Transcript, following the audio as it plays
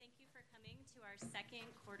our second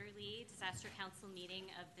quarterly Disaster Council meeting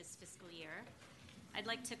of this fiscal year. I'd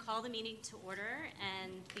like to call the meeting to order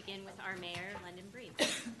and begin with our mayor, London Breed.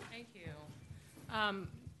 Thank you.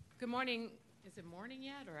 Good morning. Is it morning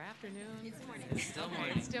yet or afternoon? It's morning. It's still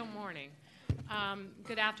morning. It's still morning.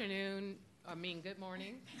 Good afternoon. Good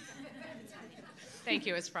morning. Thank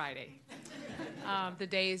you. It's Friday. The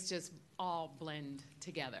days just all blend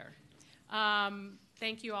together.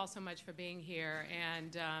 Thank you all so much for being here.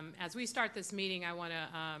 And as we start this meeting, I want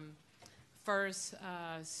to first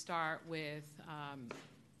start with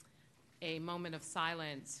a moment of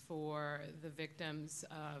silence for the victims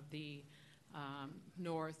of the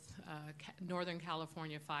Northern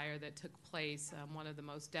California fire that took place, one of the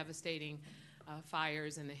most devastating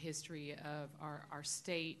fires in the history of our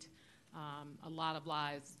state. A lot of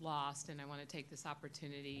lives lost, and I want to take this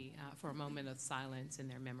opportunity for a moment of silence in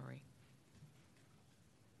their memory.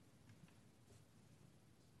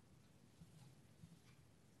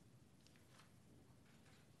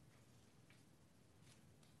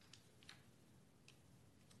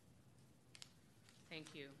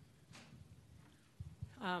 Thank you.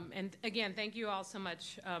 And again, thank you all so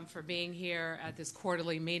much for being here at this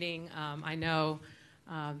quarterly meeting. I know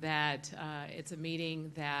that it's a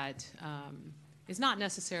meeting that is not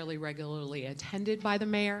necessarily regularly attended by the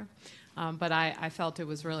mayor, but I felt it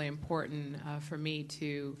was really important for me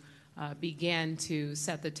to begin to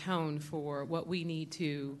set the tone for what we need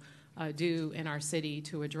to do in our city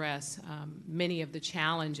to address many of the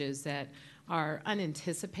challenges that are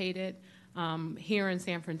unanticipated. Here in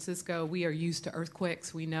San Francisco, we are used to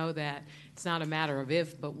earthquakes. We know that it's not a matter of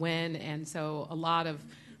if, but when, and so a lot of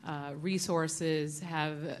resources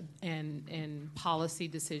and policy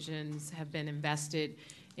decisions have been invested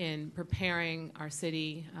in preparing our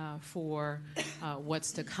city for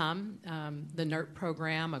what's to come. The NERT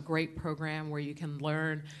program, a great program where you can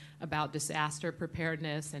learn about disaster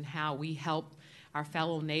preparedness and how we help our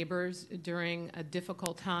fellow neighbors during a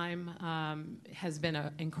difficult time, has been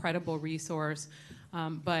an incredible resource.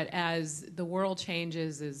 But as the world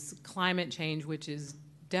changes, as climate change, which is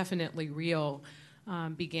definitely real,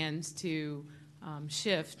 begins to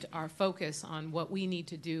shift our focus on what we need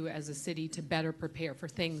to do as a city to better prepare for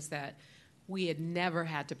things that we had never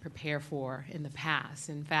had to prepare for in the past.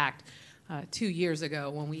 In fact, 2 years ago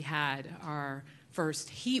when we had our first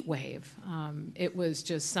heat wave, it was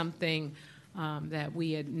just something that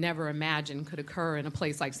we had never imagined could occur in a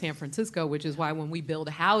place like San Francisco, which is why when we build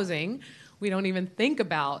housing, we don't even think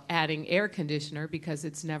about adding air conditioner because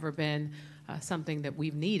it's never been something that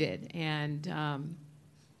we've needed. And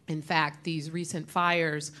in fact, these recent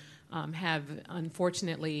fires have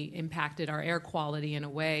unfortunately impacted our air quality in a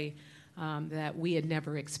way that we had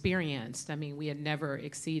never experienced. I mean, we had never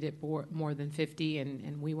exceeded more than 50,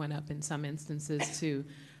 and we went up in some instances to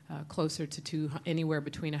closer to anywhere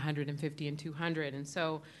between 150 and 200. And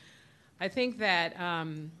so I think that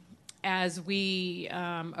as we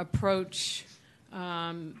approach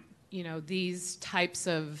these types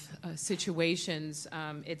of situations,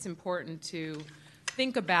 it's important to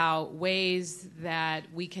think about ways that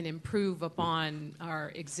we can improve upon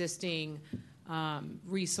our existing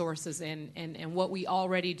resources and what we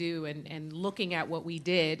already do, and looking at what we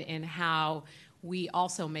did and how we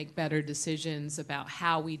also make better decisions about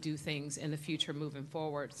how we do things in the future moving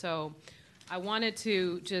forward. So I wanted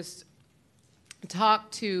to just talk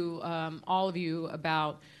to all of you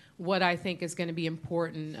about what I think is going to be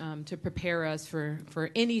important to prepare us for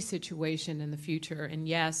any situation in the future. And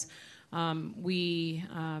yes, we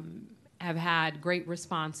have had great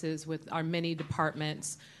responses with our many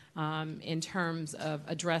departments in terms of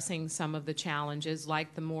addressing some of the challenges,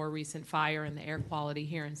 like the more recent fire and the air quality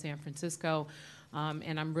here in San Francisco.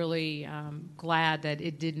 And I'm really glad that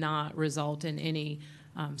it did not result in any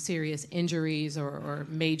serious injuries or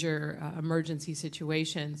major emergency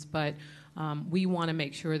situations. But we want to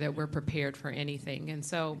make sure that we're prepared for anything. And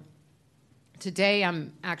so today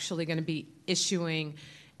I'm actually going to be issuing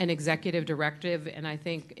an executive directive, and I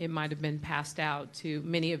think it might have been passed out to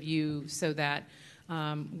many of you so that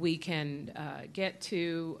we can get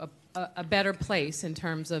to a better place in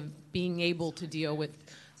terms of being able to deal with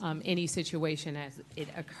any situation as it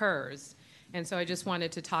occurs. And so I just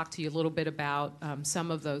wanted to talk to you a little bit about some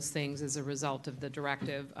of those things as a result of the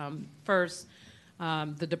directive. First,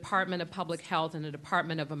 the Department of Public Health and the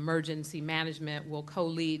Department of Emergency Management will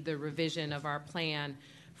co-lead the revision of our plan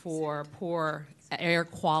for poor air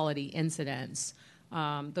quality incidents.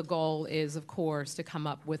 The goal is, of course, to come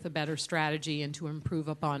up with a better strategy and to improve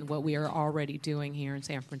upon what we are already doing here in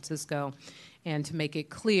San Francisco, and to make it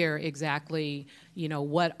clear exactly,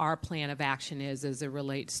 what our plan of action is as it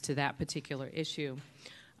relates to that particular issue.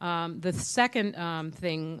 The second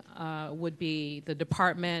thing would be the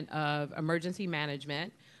Department of Emergency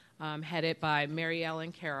Management, headed by Mary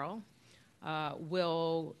Ellen Carroll,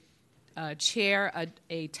 will chair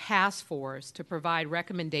a task force to provide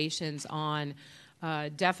recommendations on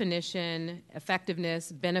definition,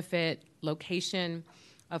 effectiveness, benefit, location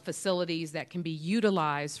of facilities that can be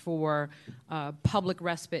utilized for public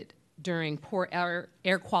respite during poor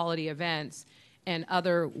air quality events and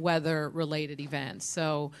other weather-related events.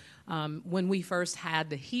 So when we first had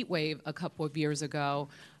the heat wave a couple of years ago,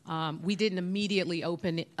 we didn't immediately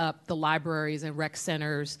open up the libraries and rec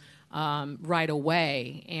centers right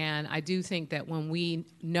away. And I do think that when we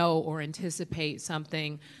know or anticipate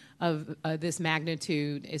something of this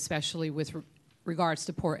magnitude, especially with regards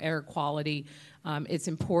to poor air quality, it's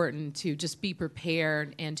important to just be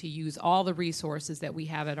prepared and to use all the resources that we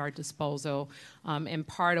have at our disposal. And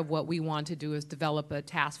part of what we want to do is develop a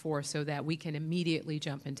task force so that we can immediately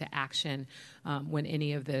jump into action when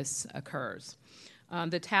any of this occurs.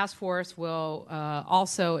 The task force will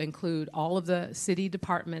also include all of the city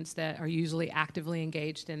departments that are usually actively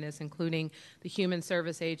engaged in this, including the Human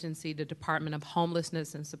Service Agency, the Department of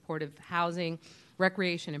Homelessness and Supportive Housing,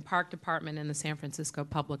 Recreation and Park Department, and the San Francisco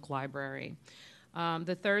Public Library.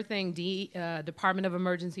 The third thing, Department of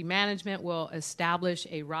Emergency Management will establish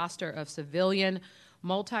a roster of civilian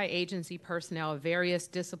multi-agency personnel of various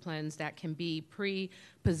disciplines that can be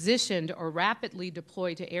pre-positioned or rapidly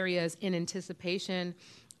deployed to areas in anticipation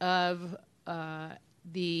of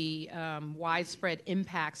the widespread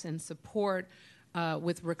impacts and support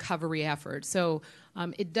with recovery efforts. So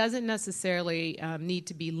it doesn't necessarily need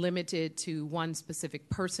to be limited to one specific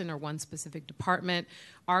person or one specific department.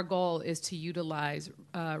 Our goal is to utilize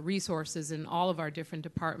resources in all of our different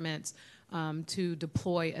departments to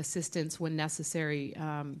deploy assistance when necessary.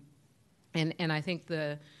 And I think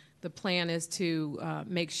the plan is to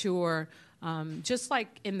make sure, just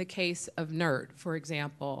like in the case of NERT, for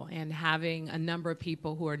example, and having a number of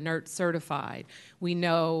people who are NERT certified, we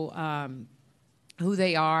know who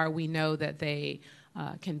they are, we know that they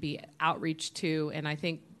can be outreached to, and I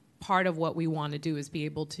think part of what we want to do is be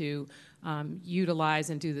able to utilize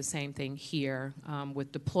and do the same thing here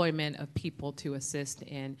with deployment of people to assist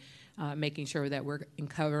in making sure that we're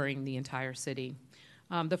covering the entire city.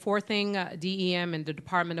 The fourth thing, DEM and the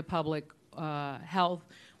Department of Public Health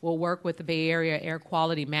will work with the Bay Area Air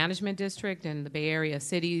Quality Management District and the Bay Area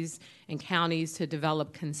cities and counties to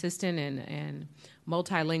develop consistent and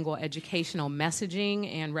multilingual educational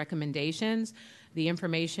messaging and recommendations. The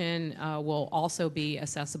information will also be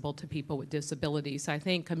accessible to people with disabilities. So I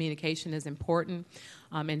think communication is important.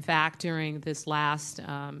 In fact, during this last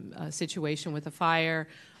situation with the fire,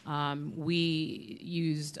 we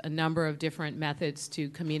used a number of different methods to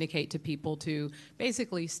communicate to people to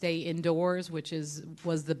basically stay indoors, which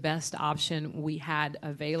was the best option we had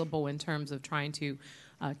available in terms of trying to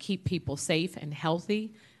keep people safe and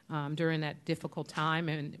healthy during that difficult time.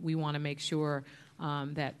 And we want to make sure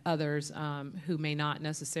that others who may not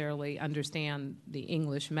necessarily understand the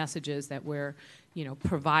English messages, that we're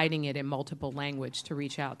providing it in multiple language to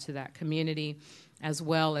reach out to that community, as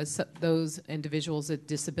well as those individuals with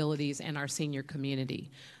disabilities and our senior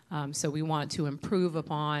community. So we want to improve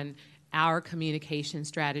upon our communication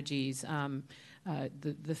strategies.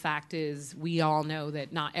 The fact is, we all know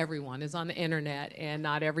that not everyone is on the internet, and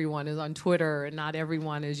not everyone is on Twitter, and not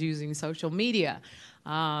everyone is using social media.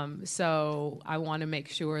 So I want to make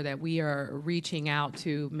sure that we are reaching out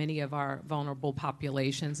to many of our vulnerable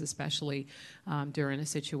populations, especially during a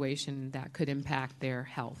situation that could impact their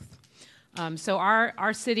health. So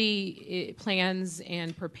our city plans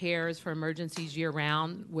and prepares for emergencies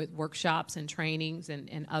year-round with workshops and trainings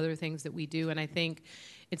and other things that we do. And I think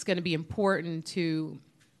it's going to be important to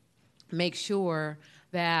make sure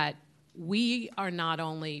that we are not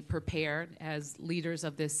only prepared as leaders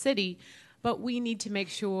of this city, but we need to make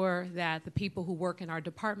sure that the people who work in our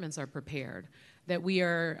departments are prepared, that we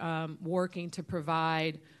are working to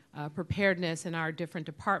provide preparedness in our different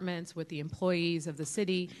departments with the employees of the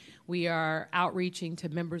city. We are outreaching to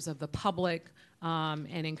members of the public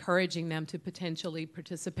and encouraging them to potentially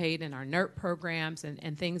participate in our NERT programs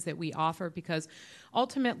and things that we offer, because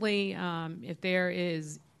ultimately, if there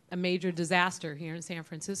is a major disaster here in San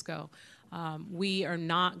Francisco, we are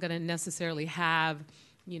not going to necessarily have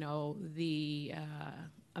the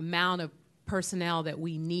amount of personnel that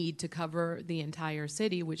we need to cover the entire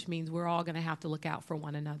city, which means we're all going to have to look out for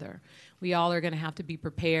one another. We all are going to have to be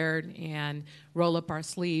prepared and roll up our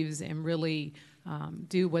sleeves and really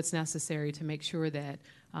do what's necessary to make sure that,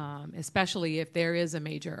 especially if there is a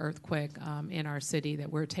major earthquake in our city,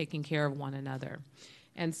 that we're taking care of one another.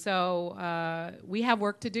 And so we have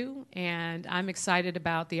work to do, and I'm excited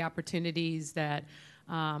about the opportunities that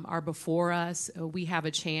are before us. We have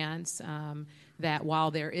a chance that while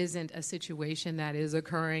there isn't a situation that is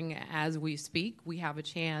occurring as we speak, we have a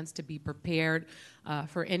chance to be prepared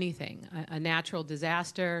for anything. A natural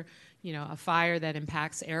disaster, a fire that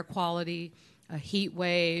impacts air quality, a heat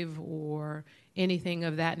wave, or anything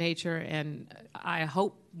of that nature. And I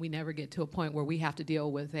hope we never get to a point where we have to deal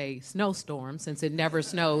with a snowstorm, since it never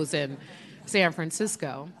snows in San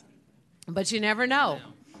Francisco. But you never know,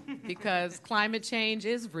 because climate change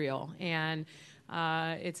is real, and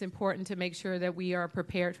it's important to make sure that we are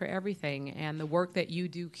prepared for everything. And the work that you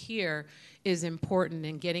do here is important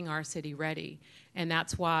in getting our city ready. And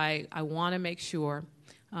that's why I want to make sure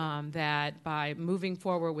that by moving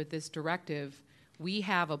forward with this directive, we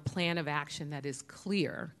have a plan of action that is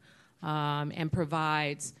clear and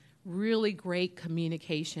provides really great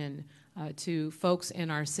communication to folks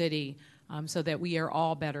in our city so that we are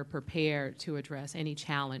all better prepared to address any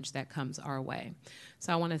challenge that comes our way.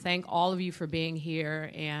 So I want to thank all of you for being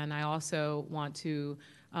here, and I also want to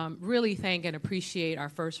really thank and appreciate our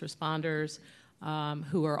first responders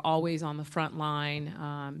who are always on the front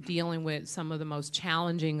line, dealing with some of the most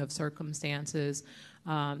challenging of circumstances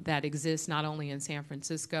that exist not only in San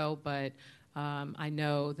Francisco, but I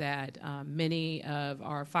know that many of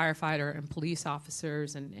our firefighter and police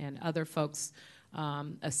officers and other folks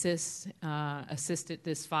assisted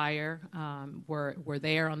this fire, were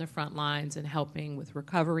there on the front lines and helping with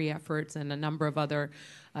recovery efforts and a number of other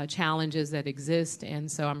challenges that exist.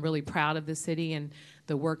 And so I'm really proud of the city and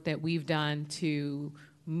the work that we've done to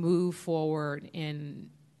move forward in,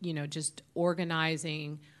 just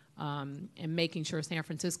organizing and making sure San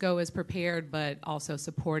Francisco is prepared, but also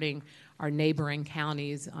supporting our neighboring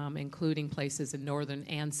counties, including places in Northern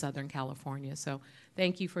and Southern California. So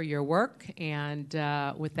thank you for your work. And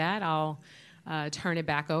with that, I'll turn it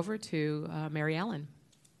back over to Mary Ellen.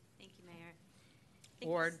 Thank you,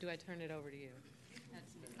 Mayor. Or do I turn it over to you?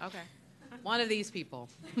 Okay. One of these people.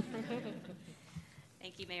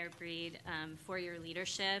 Thank you, Mayor Breed, for your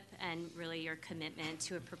leadership and really your commitment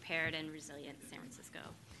to a prepared and resilient San Francisco.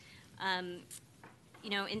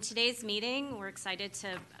 In today's meeting,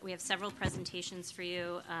 we have several presentations for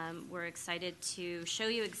you. We're excited to show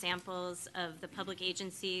you examples of the public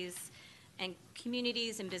agencies and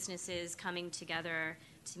communities and businesses coming together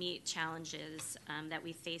to meet challenges that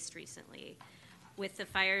we faced recently. With the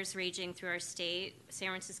fires raging through our state, San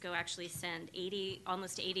Francisco actually sent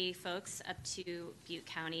almost 80 folks up to Butte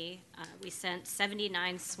County. We sent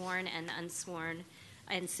 79 sworn and unsworn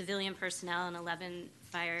and civilian personnel and 11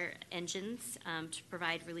 fire engines to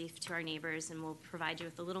provide relief to our neighbors, and we'll provide you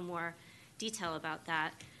with a little more detail about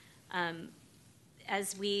that.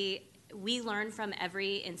 As we learn from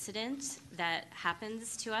every incident that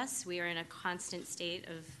happens to us. We are in a constant state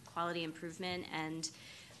of quality improvement, and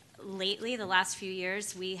lately, the last few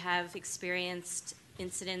years, we have experienced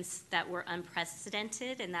incidents that were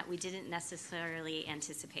unprecedented and that we didn't necessarily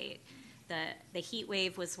anticipate. The heat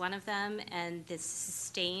wave was one of them, and this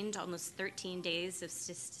sustained, almost 13 days of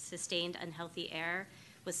sustained unhealthy air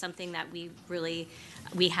was something that we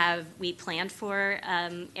planned for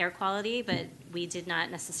air quality, but we did not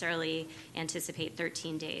necessarily anticipate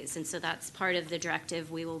 13 days. And so that's part of the directive.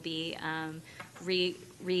 We will be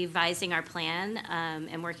revising our plan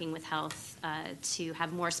and working with health to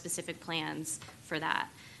have more specific plans for that.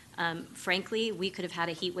 Frankly, we could have had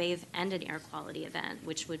a heat wave and an air quality event,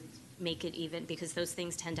 which would make it even, because those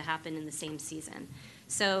things tend to happen in the same season.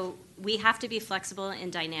 So we have to be flexible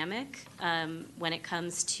and dynamic when it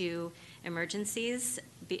comes to emergencies,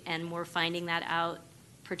 and we're finding that out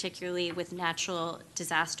particularly with natural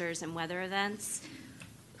disasters and weather events.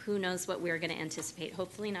 Who knows what we're going to anticipate?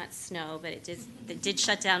 Hopefully not snow, but it did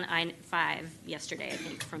shut down I-5 yesterday, I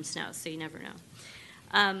think, from snow, so you never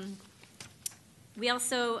know. We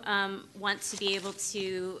also want to be able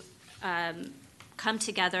to come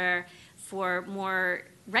together for more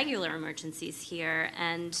regular emergencies here,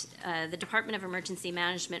 and the Department of Emergency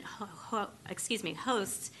Management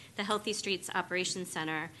hosts the Healthy Streets Operations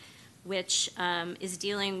Center, which is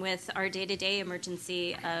dealing with our day-to-day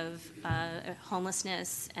emergency of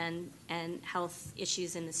homelessness and health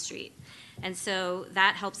issues in the street. And so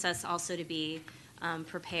that helps us also to be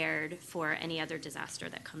prepared for any other disaster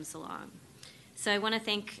that comes along. So I want to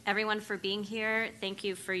thank everyone for being here. Thank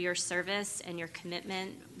you for your service and your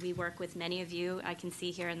commitment. We work with many of you, I can see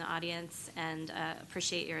here in the audience, and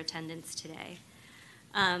appreciate your attendance today.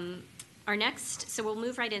 So we'll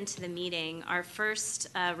move right into the meeting. Our first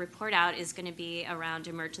report out is going to be around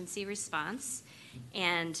emergency response.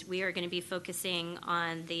 And we are going to be focusing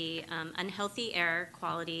on the unhealthy air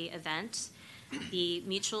quality event, the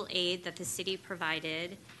mutual aid that the city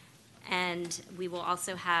provided, and we will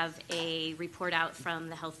also have a report out from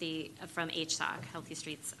from HSOC, Healthy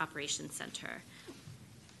Streets Operations Center.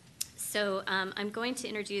 So I'm going to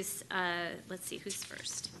introduce, let's see, who's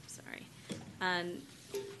first? Sorry.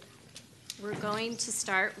 We're going to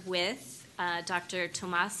start with Dr.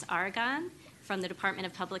 Tomas Aragon from the Department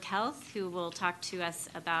of Public Health, who will talk to us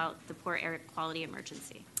about the poor air quality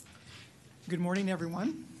emergency. Good morning,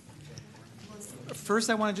 everyone. First,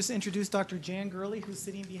 I want to just introduce Dr. Jan Gurley, who's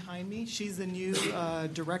sitting behind me. She's the new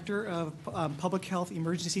Director of Public Health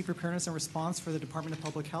Emergency Preparedness and Response for the Department of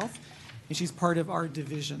Public Health, and she's part of our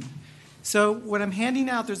division. So what I'm handing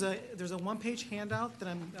out, there's a one-page handout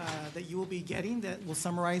that you will be getting that will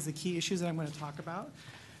summarize the key issues that I'm going to talk about.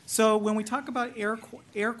 So when we talk about air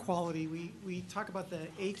quality, we talk about the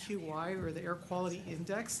AQI, or the Air Quality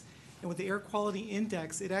Index. And with the Air Quality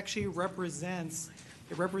Index, it actually represents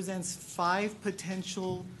 5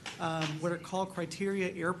 potential what are called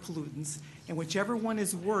criteria air pollutants, and whichever one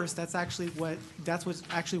is worse, that's what's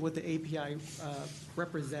actually what the API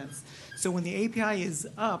represents. So when the API is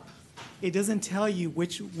up, it doesn't tell you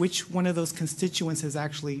which one of those constituents is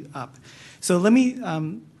actually up. So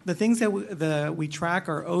the things that we track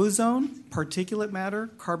are ozone, particulate matter,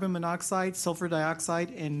 carbon monoxide, sulfur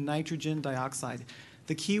dioxide, and nitrogen dioxide.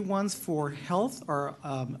 The key ones for health are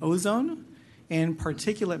ozone and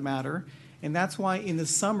particulate matter, and that's why in the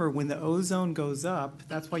summer when the ozone goes up,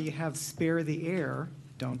 that's why you have spare the air,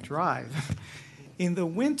 don't drive. In the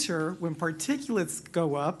winter, when particulates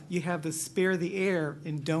go up, you have the spare the air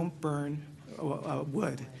and don't burn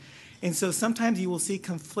wood. And so sometimes you will see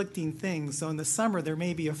conflicting things. So in the summer, there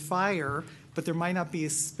may be a fire, but there might not be a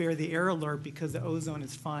spare the air alert because the ozone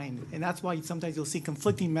is fine. And that's why sometimes you'll see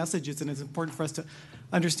conflicting messages, and it's important for us to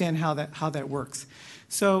understand how that works.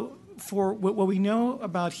 So for what we know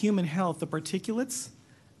about human health, the particulates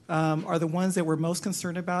are the ones that we're most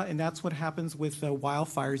concerned about, and that's what happens with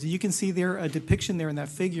wildfires. You can see there a depiction there in that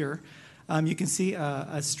figure. You can see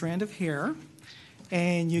a strand of hair,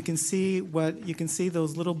 and you can see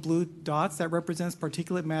those little blue dots that represents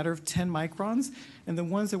particulate matter of 10 microns, and the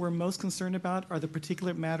ones that we're most concerned about are the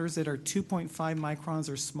particulate matters that are 2.5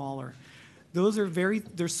 microns or smaller. Those are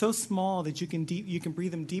they're so small that you can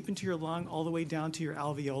breathe them deep into your lung all the way down to your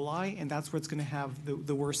alveoli, and that's where it's going to have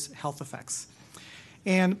the worst health effects.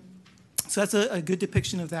 And so that's a good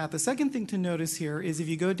depiction of that. The second thing to notice here is if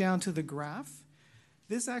you go down to the graph,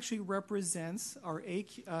 this actually represents our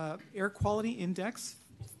air quality index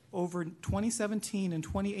over 2017 and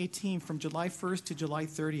 2018 from July 1st to July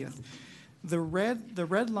 30th. The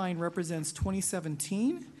red line represents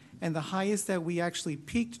 2017, and the highest that we actually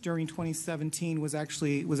peaked during 2017 was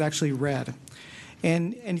actually red.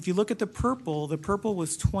 And if you look at the purple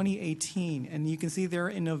was 2018, and you can see there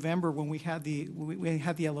in November when we had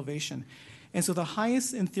the elevation. And so the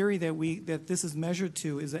highest in theory that this is measured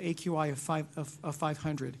to is an AQI of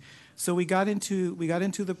 500. So we got into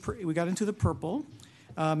the purple,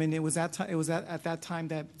 and it was at that time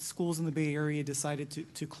that schools in the Bay Area decided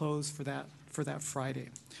to close for that Friday.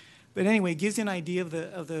 But anyway, it gives you an idea of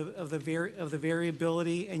the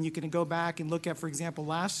variability, and you can go back and look at, for example,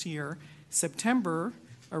 last year, September,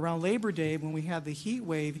 around Labor Day, when we had the heat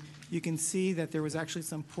wave, you can see that there was actually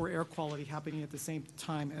some poor air quality happening at the same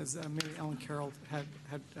time as Mary Ellen Carroll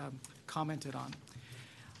had commented on.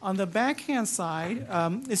 On the backhand side,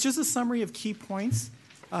 it's just a summary of key points.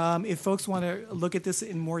 If folks want to look at this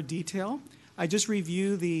in more detail, I just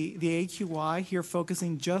review the AQI here,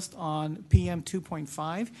 focusing just on PM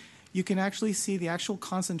 2.5. You can actually see the actual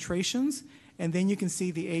concentrations, and then you can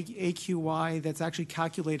see the AQI that's actually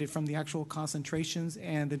calculated from the actual concentrations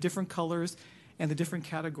and the different colors and the different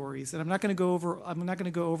categories. And I'm not going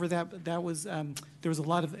to go over that. That was there was a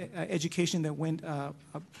lot of education that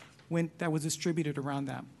that was distributed around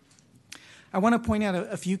that. I want to point out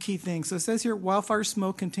a few key things. So it says here, wildfire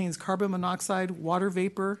smoke contains carbon monoxide, water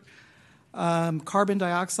vapor, carbon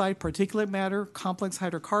dioxide, particulate matter, complex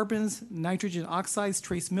hydrocarbons, nitrogen oxides,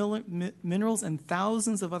 trace minerals, and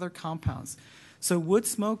thousands of other compounds. So wood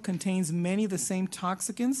smoke contains many of the same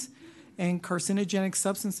toxicants and carcinogenic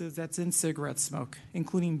substances that's in cigarette smoke,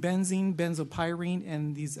 including benzene, benzopyrene,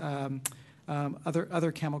 and these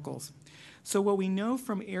other chemicals. So what we know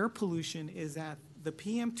from air pollution is that the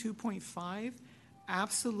PM 2.5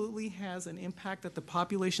 absolutely has an impact at the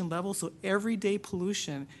population level. So everyday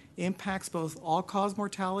pollution impacts both all-cause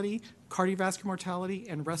mortality, cardiovascular mortality,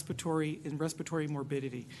 and respiratory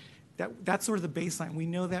morbidity. That's sort of the baseline. We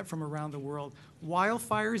know that from around the world.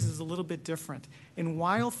 Wildfires is a little bit different. In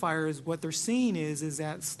wildfires, what they're seeing is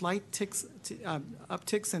that slight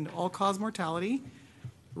upticks in all-cause mortality,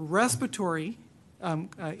 respiratory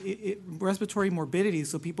morbidity,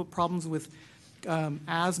 so people problems with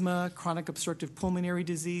asthma, chronic obstructive pulmonary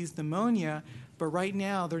disease, pneumonia. But right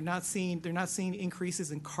now, they're not seeing increases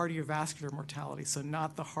in cardiovascular mortality, so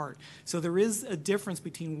not the heart. So there is a difference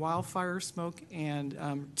between wildfire smoke and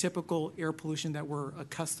typical air pollution that we're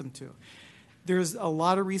accustomed to. There's a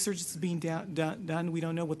lot of research that's being done. We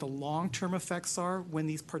don't know what the long-term effects are when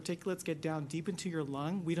these particulates get down deep into your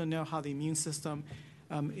lung. We don't know how the immune system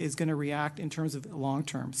is going to react in terms of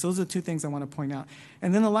long-term. So those are the two things I want to point out.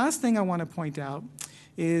 And then the last thing I want to point out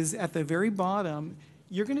is at the very bottom,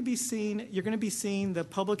 you're going to be seeing the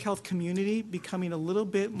public health community becoming a little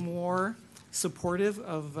bit more supportive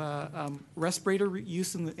of respirator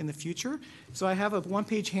use in the future. So I have a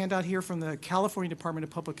one-page handout here from the California Department of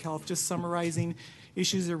Public Health just summarizing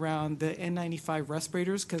issues around the N95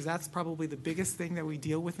 respirators, because that's probably the biggest thing that we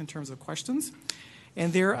deal with in terms of questions.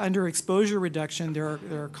 And there, under exposure reduction, there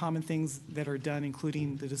are common things that are done,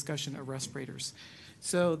 including the discussion of respirators.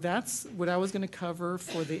 So that's what I was going to cover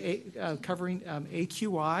for the covering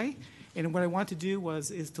AQI. And what I want to do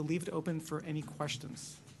is to leave it open for any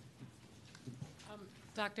questions.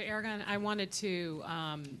 Dr. Aragon, I wanted to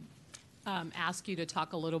ask you to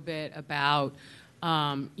talk a little bit about,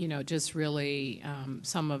 just really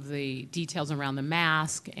some of the details around the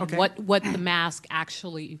mask and Okay. what the mask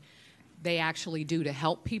actually do to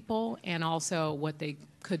help people, and also what they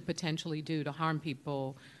could potentially do to harm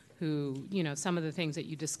people who, some of the things that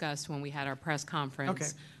you discussed when we had our press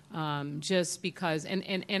conference. Okay. Just because,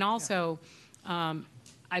 and also,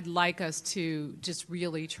 I'd like us to just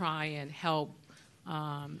really try and help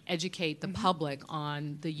educate the public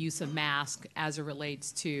on the use of masks as it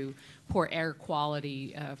relates to poor air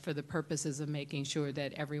quality for the purposes of making sure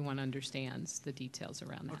that everyone understands the details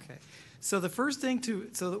around that. Okay. So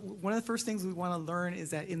one of the first things we want to learn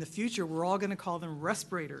is that in the future, we're all going to call them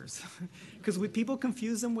respirators because people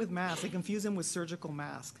confuse them with masks. They confuse them with surgical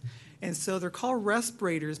masks. And so they're called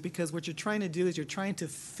respirators because what you're trying to do is you're trying to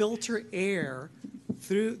filter air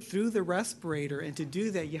through the respirator. And to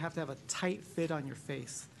do that, you have to have a tight fit on your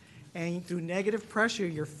face. And through negative pressure,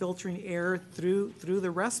 you're filtering air through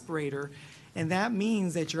the respirator. And that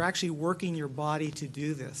means that you're actually working your body to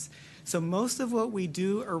do this. So most of what we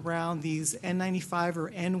do around these N95 or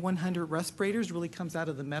N100 respirators really comes out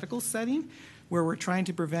of the medical setting, where we're trying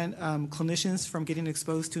to prevent clinicians from getting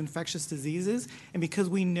exposed to infectious diseases. And because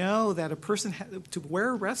we know that a person, to wear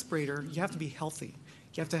a respirator, you have to be healthy.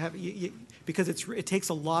 You have to have, because it takes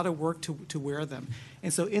a lot of work to wear them.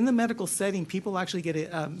 And so in the medical setting, people actually get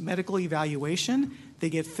a medical evaluation, they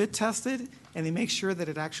get fit tested, and they make sure that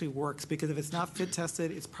it actually works, because if it's not fit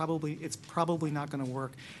tested, it's probably not going to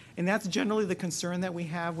work. And that's generally the concern that we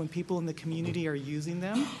have when people in the community are using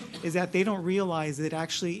them, is that they don't realize that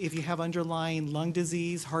actually if you have underlying lung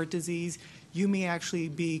disease, heart disease, you may actually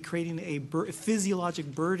be creating a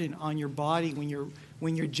physiologic burden on your body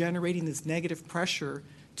when you're generating this negative pressure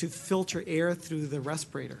to filter air through the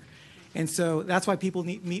respirator. And so that's why people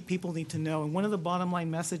need to know. And one of the bottom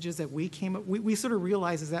line messages that we sort of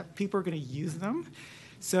realized is that people are going to use them.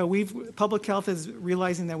 So public health is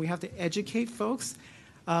realizing that we have to educate folks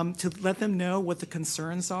to let them know what the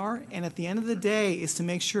concerns are. And at the end of the day is to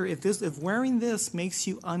make sure if wearing this makes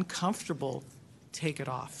you uncomfortable, take it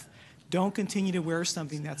off. Don't continue to wear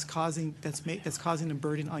something that's causing a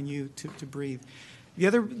burden on you to breathe.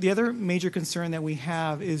 The other major concern that we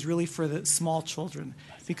have is really for the small children,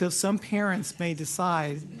 because some parents may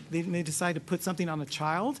decide to put something on a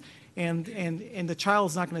child, and the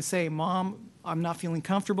child's not going to say, "Mom, I'm not feeling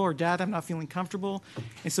comfortable," or "Dad, I'm not feeling comfortable."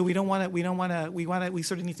 And so we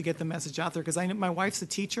sort of need to get the message out there, because I know my wife's a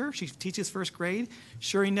teacher. She teaches first grade.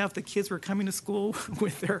 Sure enough, the kids were coming to school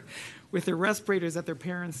with their respirators that their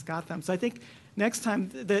parents got them. So I think next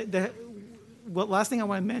time last thing I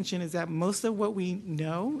want to mention is that most of what we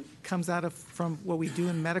know comes from what we do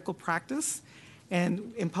in medical practice.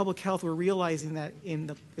 And in public health, we're realizing that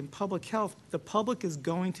in public health, the public is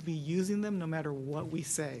going to be using them no matter what we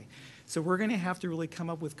say. So we're going to have to really come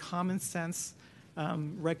up with common sense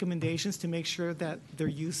recommendations to make sure that they're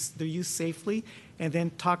used safely, and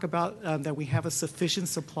then talk about that we have a sufficient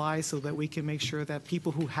supply so that we can make sure that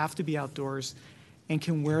people who have to be outdoors and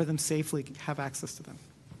can wear them safely have access to them.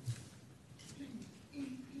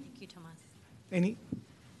 Thank you, Tomas.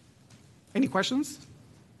 Any questions?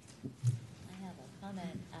 I have a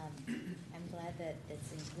comment. I'm glad that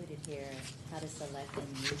it's included here, how to select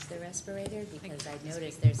and use the respirator, because I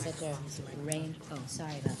noticed there's such a range. Oh,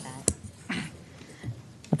 sorry about that.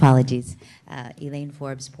 Apologies. Elaine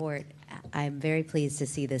Forbes Port. I'm very pleased to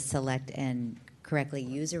see this select and correctly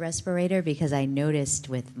use a respirator, because I noticed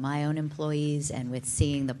with my own employees and with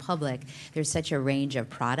seeing the public, there's such a range of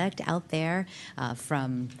product out there,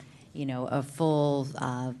 from a full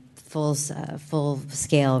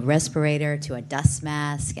scale respirator to a dust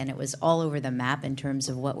mask, and it was all over the map in terms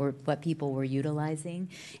of what people were utilizing,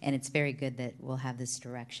 and it's very good that we'll have this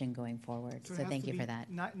direction going forward. So thank you for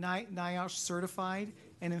that. NIOSH certified,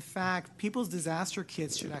 and in fact, people's disaster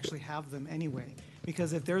kits should actually have them anyway.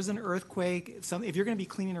 Because if there's an earthquake, if you're going to be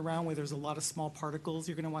cleaning around where there's a lot of small particles,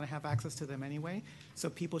 you're going to want to have access to them anyway. So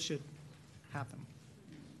people should have them.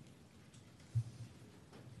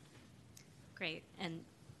 Great. And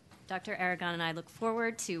Dr. Aragon and I look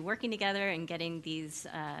forward to working together and getting these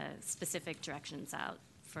specific directions out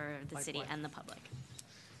for the city and the public.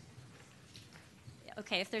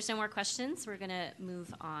 Okay, if there's no more questions, we're going to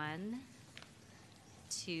move on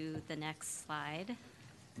to the next slide,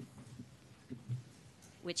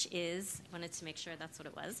 which is, I wanted to make sure that's what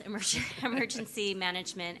it was, emergency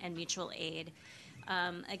management and mutual aid.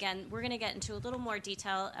 Again, we're going to get into a little more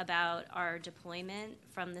detail about our deployment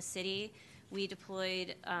from the city. We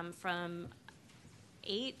deployed from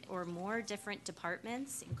 8 or more different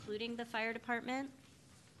departments, including the fire department.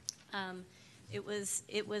 It was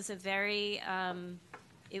a very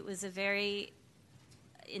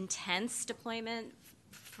intense deployment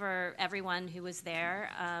for everyone who was there.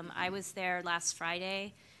 I was there last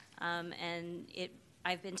Friday, and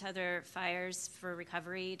I've been to other fires for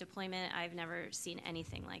recovery deployment. I've never seen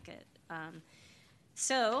anything like it.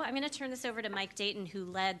 So I'm going to turn this over to Mike Dayton, who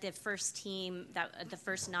led the first team, the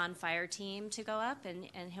first non-fire team to go up,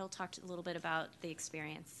 and he'll talk a little bit about the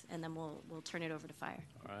experience, and then we'll turn it over to fire.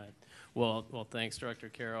 All right. Well, thanks, Director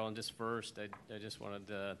Carroll. And just first, I just wanted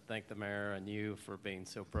to thank the mayor and you for being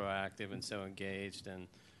so proactive and so engaged, and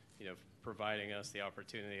providing us the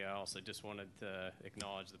opportunity. I also just wanted to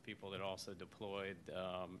acknowledge the people that also deployed: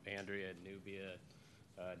 Andrea, Nubia,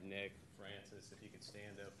 Nick, Francis. If you could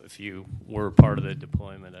stand up, if you were part of the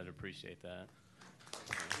deployment, I'd appreciate that.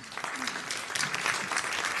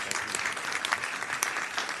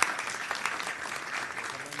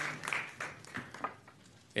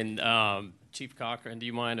 And Chief Cochran, do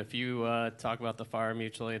you mind if you talk about the fire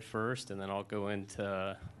mutual aid first, and then I'll go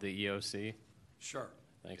into the EOC? Sure.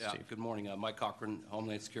 Thanks, yeah, Chief. Good morning. Mike Cochran,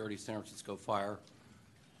 Homeland Security, San Francisco Fire.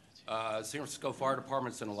 San Francisco Fire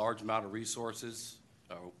Department sent a large amount of resources.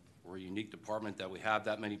 We're a unique department that we have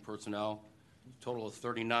that many personnel. Total of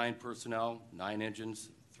 39 personnel, 9 engines,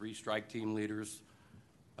 3 strike team leaders.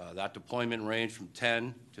 That deployment ranged from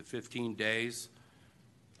 10 to 15 days.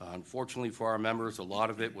 Unfortunately for our members, a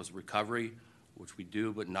lot of it was recovery, which we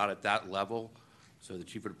do, but not at that level. So the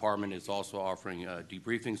Chief of Department is also offering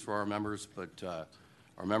debriefings for our members, but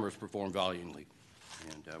our members performed valiantly,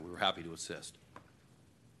 and we were happy to assist.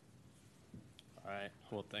 All right.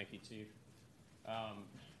 Well, thank you, Chief.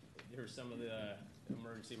 Here are some of the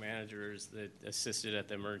emergency managers that assisted at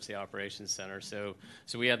the Emergency Operations Center. So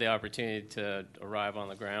we had the opportunity to arrive on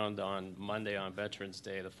the ground on Monday on Veterans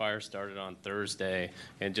Day. The fire started on Thursday.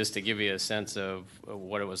 And just to give you a sense of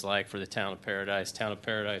what it was like for the town of Paradise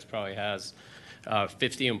probably has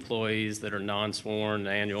 50 employees that are non-sworn, an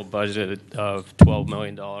annual budget of $12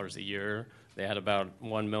 million a year. They had about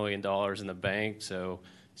 $1 million in the bank. So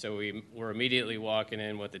we were immediately walking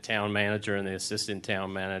in with the town manager and the assistant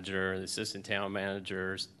town manager. The assistant town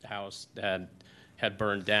manager's house had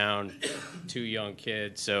burned down, 2 young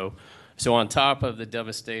kids. So on top of the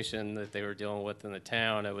devastation that they were dealing with in the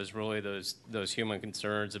town, it was really those human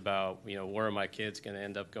concerns about, where are my kids going to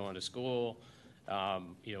end up going to school? I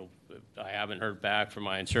haven't heard back from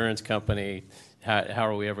my insurance company. How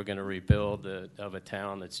are we ever going to rebuild of a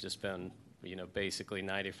town that's just been, basically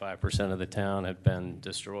 95% of the town had been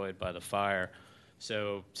destroyed by the fire.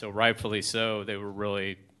 So rightfully so, they were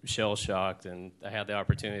really shell-shocked, and I had the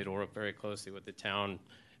opportunity to work very closely with the town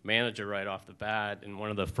manager right off the bat. And one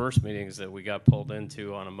of the first meetings that we got pulled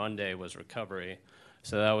into on a Monday was recovery.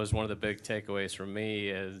 So that was one of the big takeaways for me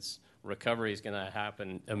is recovery is going to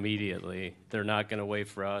happen immediately. They're not going to wait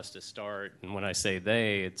for us to start. And when I say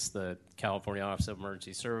they, it's the California Office of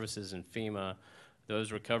Emergency Services and FEMA.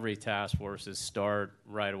 Those recovery task forces start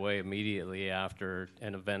right away immediately after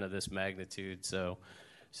an event of this magnitude. So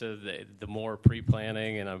the more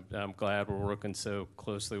pre-planning, and I'm glad we're working so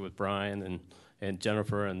closely with Brian and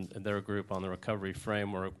Jennifer and their group on the recovery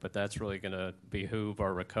framework, but that's really going to behoove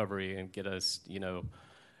our recovery and get us,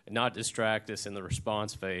 not distract us in the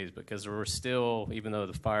response phase, because there were still, even though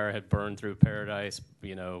the fire had burned through Paradise,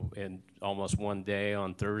 in almost one day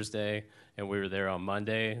on Thursday, and we were there on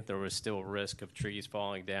Monday, there was still risk of trees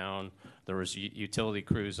falling down. There was utility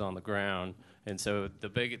crews on the ground. And so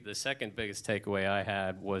the second biggest takeaway I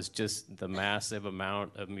had was just the massive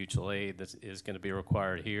amount of mutual aid that is going to be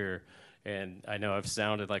required here. And I know I've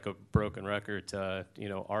sounded like a broken record to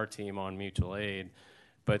our team on mutual aid,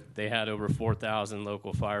 but they had over 4,000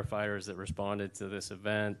 local firefighters that responded to this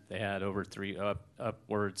event. They had over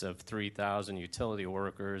upwards of 3,000 utility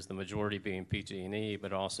workers, the majority being PG&E,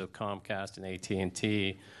 but also Comcast and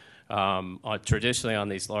AT&T. Traditionally on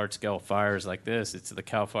these large-scale fires like this, it's the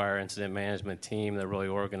CAL FIRE incident management team that really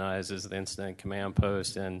organizes the incident command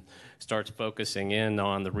post and starts focusing in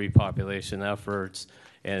on the repopulation efforts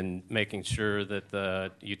and making sure that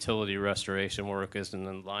the utility restoration work is in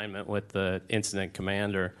alignment with the incident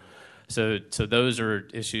commander. So those are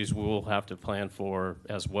issues we'll have to plan for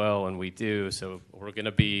as well, and we do. So we're going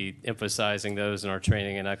to be emphasizing those in our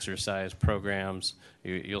training and exercise programs.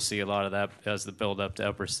 You'll see a lot of that as the build-up to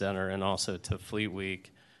Upper Center and also to Fleet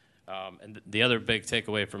Week. And the other big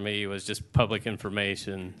takeaway for me was just public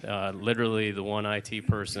information. Literally, the one IT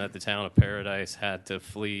person at the town of Paradise had to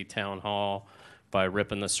flee town hall by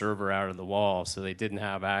ripping the server out of the wall, so they didn't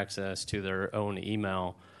have access to their own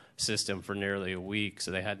email system for nearly a week,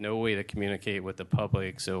 so they had no way to communicate with the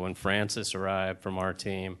public. So when Francis arrived from our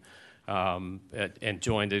team and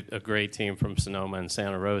joined a great team from Sonoma and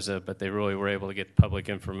Santa Rosa, but they really were able to get public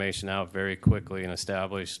information out very quickly and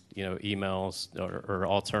establish emails or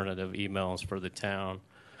alternative emails for the town.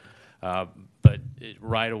 But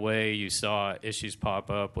right away, you saw issues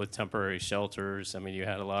pop up with temporary shelters. I mean, you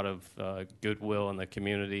had a lot of goodwill in the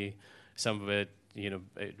community. Some of it,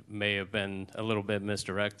 it may have been a little bit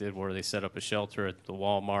misdirected, where they set up a shelter at the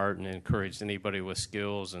Walmart and encouraged anybody with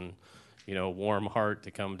skills and, a warm heart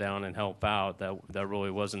to come down and help out. That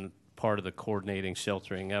really wasn't part of the coordinating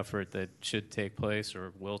sheltering effort that should take place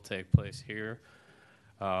or will take place here.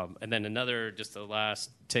 And then the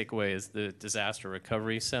last takeaway is the Disaster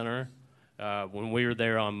Recovery Center. When we were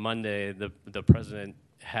there on Monday, the president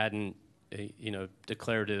hadn't,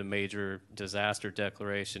 declared it a major disaster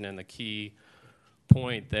declaration, and the key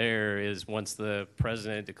point there is once the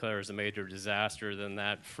president declares a major disaster, then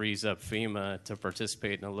that frees up FEMA to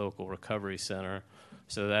participate in a local recovery center.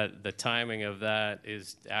 So that the timing of that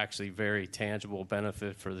is actually very tangible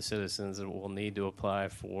benefit for the citizens that will need to apply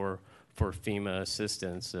for FEMA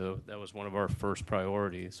assistance. So that was one of our first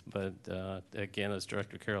priorities. But again, as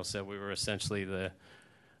Director Carroll said, we were essentially the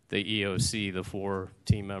EOC, the 4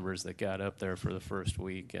 team members that got up there for the first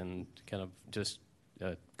week, and kind of just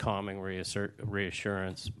calming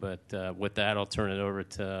reassurance. But with that, I'll turn it over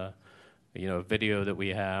to a video that we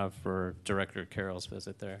have for Director Carroll's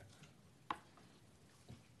visit there.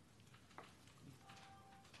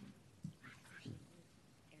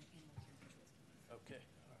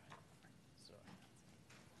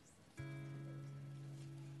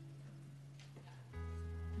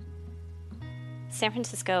 San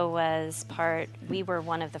Francisco we were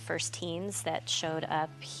one of the first teams that showed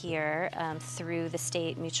up here through the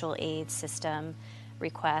state mutual aid system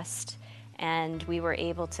request, and we were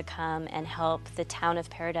able to come and help the town of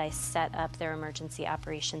Paradise set up their emergency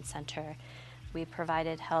operations center. We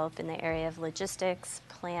provided help in the area of logistics,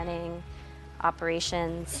 planning,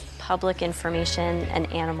 operations, public information, and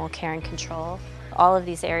animal care and control. All of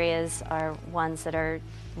these areas are ones that are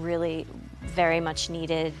really very much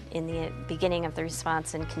needed in the beginning of the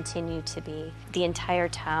response and continue to be. The entire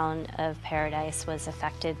town of Paradise was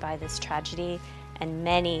affected by this tragedy, and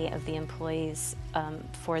many of the employees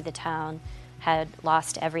for the town had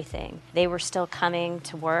lost everything. They were still coming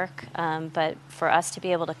to work, but for us to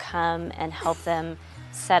be able to come and help them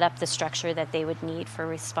set up the structure that they would need for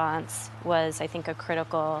response was, I think, a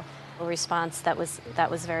critical response that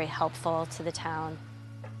was very helpful to the town.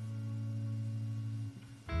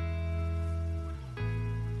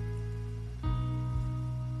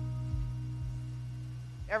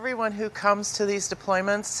 Everyone who comes to these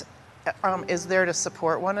deployments is there to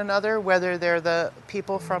support one another, whether they're the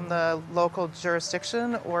people from the local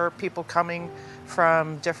jurisdiction or people coming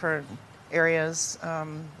from different areas,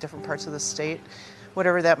 different parts of the state,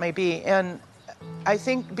 whatever that may be. And I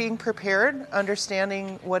think being prepared,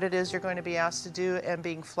 understanding what it is you're going to be asked to do, and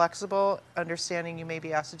being flexible, understanding you may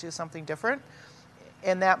be asked to do something different,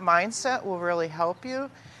 and that mindset will really help you.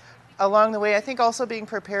 Along the way, I think also being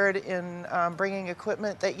prepared in bringing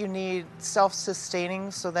equipment that you need self-sustaining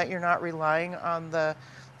so that you're not relying on the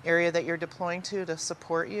area that you're deploying to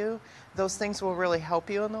support you. Those things will really help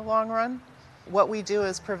you in the long run. What we do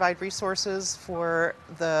is provide resources for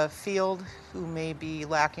the field who may be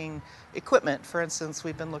lacking equipment. For instance,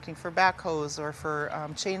 we've been looking for backhoes or for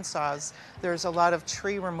chainsaws. There's a lot of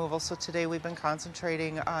tree removal, so today we've been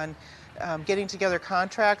concentrating on getting together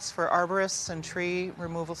contracts for arborists and tree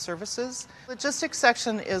removal services. Logistics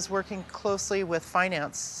section is working closely with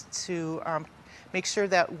finance to make sure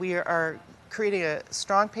that we are creating a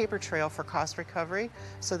strong paper trail for cost recovery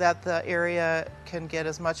so that the area can get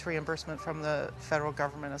as much reimbursement from the federal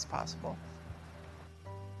government as possible.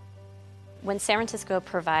 When San Francisco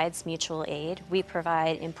provides mutual aid, we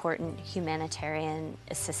provide important humanitarian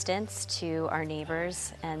assistance to our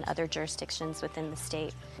neighbors and other jurisdictions within the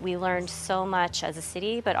state. We learned so much as a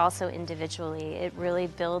city, but also individually. It really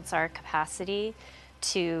builds our capacity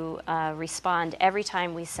to respond every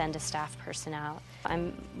time we send a staff person out.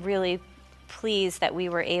 I'm really pleased that we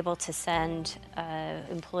were able to send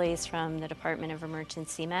employees from the Department of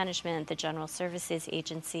Emergency Management, the General Services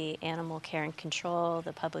Agency, Animal Care and Control,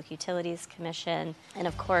 the Public Utilities Commission, and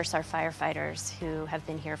of course our firefighters who have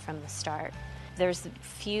been here from the start. There's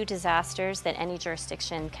few disasters that any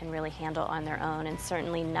jurisdiction can really handle on their own, and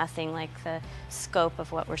certainly nothing like the scope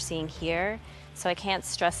of what we're seeing here. So I can't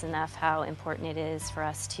stress enough how important it is for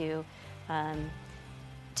us to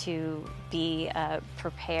be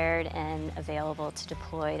prepared and available to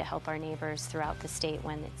deploy to help our neighbors throughout the state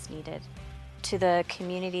when it's needed. To the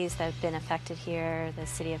communities that have been affected here, the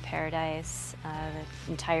City of Paradise,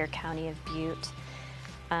 the entire County of Butte,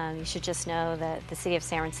 you should just know that the City of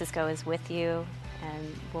San Francisco is with you,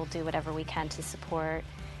 and we'll do whatever we can to support.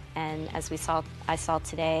 And as I saw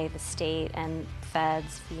today, the state and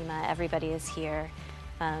feds, FEMA, everybody is here.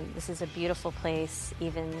 This is a beautiful place,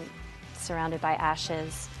 even surrounded by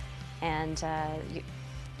ashes, and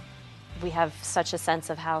we have such a sense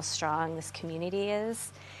of how strong this community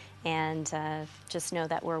is, and just know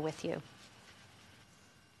that we're with you.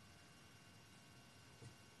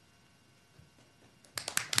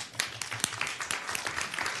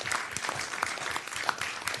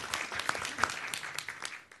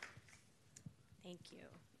 Thank you.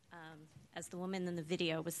 As the woman in the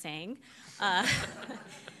video was saying,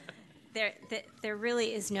 There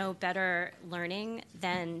really is no better learning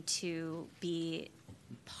than to be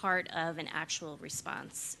part of an actual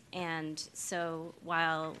response. And so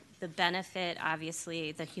while the benefit,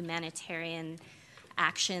 obviously, the humanitarian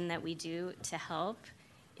action that we do to help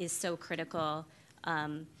is so critical,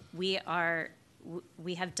 we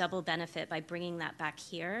have double benefit by bringing that back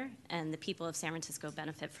here, and the people of San Francisco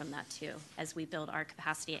benefit from that too as we build our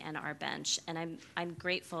capacity and our bench. And I'm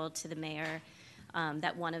grateful to the mayor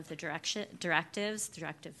that one of the directives,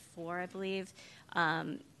 Directive 4, I believe,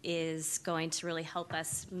 is going to really help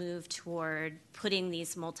us move toward putting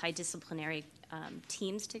these multidisciplinary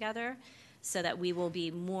teams together so that we will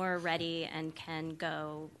be more ready and can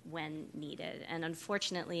go when needed. And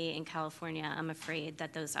unfortunately, in California, I'm afraid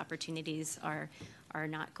that those opportunities are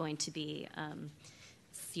not going to be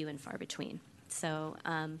few and far between. So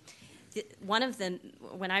when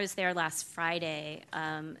I was there last Friday,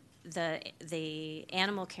 the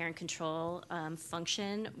animal care and control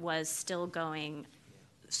function was still going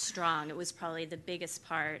strong. It was probably the biggest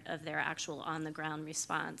part of their actual on-the-ground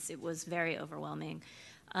response. It was very overwhelming.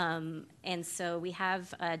 And so we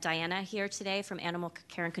have Diana here today from Animal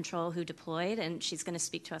Care and Control who deployed, and she's going to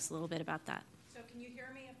speak to us a little bit about that. So can you hear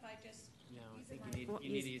me if I just No, I think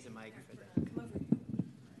you need to use a mic for that. come over?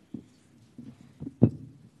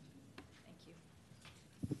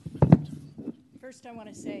 First, I want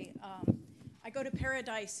to say I go to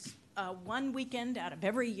Paradise one weekend out of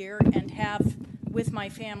every year and have with my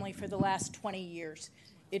family for the last 20 years.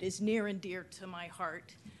 It is near and dear to my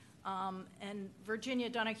heart. And Virginia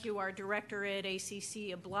Donahue, our director at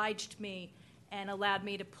ACC, obliged me and allowed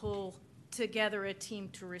me to pull together a team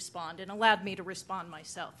to respond and allowed me to respond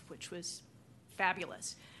myself, which was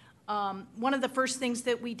fabulous. One of the first things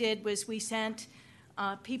that we did was we sent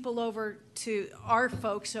our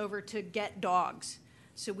folks over to get dogs.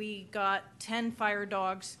 So we got 10 fire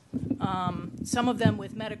dogs, some of them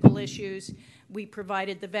with medical issues. We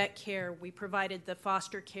provided the vet care. We provided the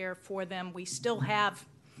foster care for them. We still have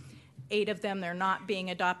 8 of them. They're not being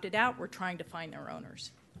adopted out. We're trying to find their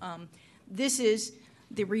owners. This is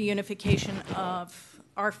the reunification of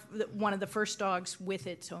one of the first dogs with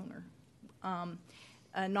its owner. A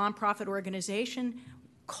nonprofit organization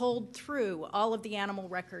culled through all of the animal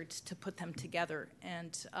records to put them together,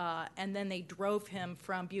 and then they drove him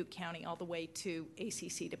from Butte County all the way to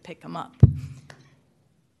ACC to pick him up.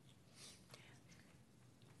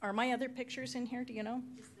 Are my other pictures in here? Do you know?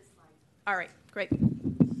 Just this slide. All right, great.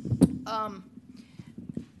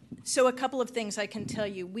 So a couple of things I can tell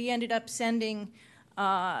you. We ended up sending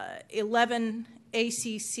 11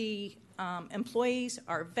 ACC employees,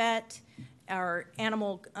 our vet, our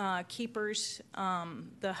animal keepers,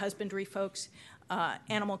 the husbandry folks,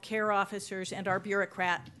 animal care officers, and our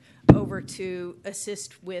bureaucrat over to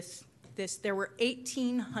assist with this. There were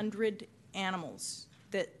 1,800 animals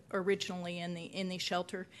that originally in the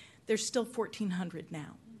shelter. There's still 1,400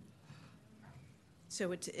 now.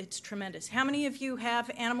 So it's tremendous. How many of you have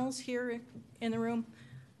animals here in the room?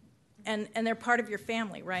 And they're part of your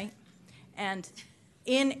family, right? And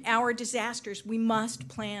in our disasters, we must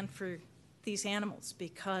plan for these animals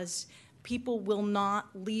because people will not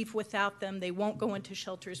leave without them. They won't go into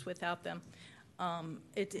shelters without them.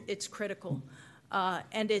 It's critical.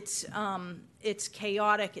 And it's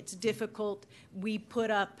chaotic, it's difficult. We put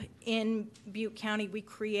up in Butte County, we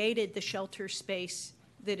created the shelter space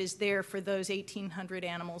that is there for those 1,800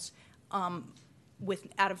 animals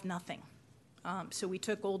out of nothing. So we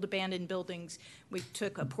took old abandoned buildings, we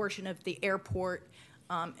took a portion of the airport,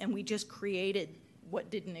 and we just created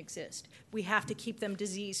what didn't exist. We have to keep them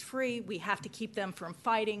disease-free, we have to keep them from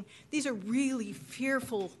fighting. These are really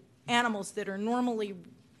fearful animals that are normally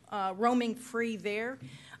roaming free there.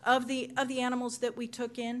 Of the animals that we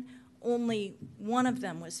took in, only one of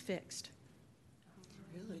them was fixed.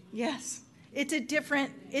 Really? Yes. It's a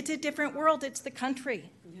different world. It's the country.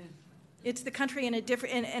 Yeah. It's the country in a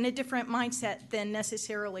different mindset than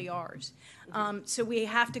necessarily ours. So we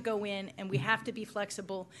have to go in and we have to be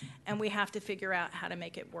flexible and we have to figure out how to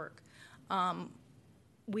make it work.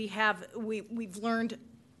 We've learned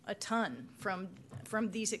a ton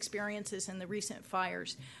from these experiences and the recent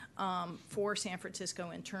fires for San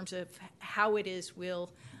Francisco in terms of how it is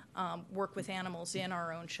we'll work with animals in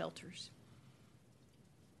our own shelters.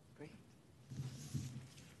 Great.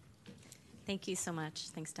 Thank you so much.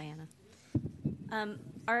 Thanks, Diana.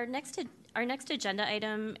 Our next agenda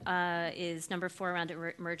item is number 4 around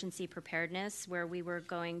emergency preparedness, where we were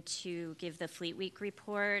going to give the Fleet Week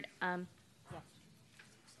report. Yes.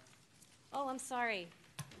 Oh, I'm sorry.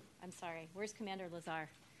 Where's Commander Lazar?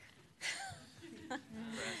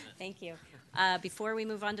 Thank you. Before we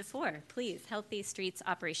move on to 4, please, Healthy Streets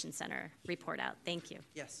Operations Center report out. Thank you.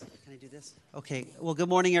 Yes, can I do this? Okay, well, good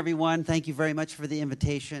morning, everyone. Thank you very much for the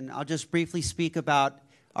invitation. I'll just briefly speak about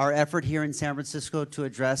our effort here in San Francisco to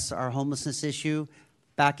address our homelessness issue.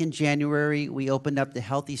 Back in January, we opened up the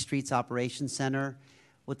Healthy Streets Operations Center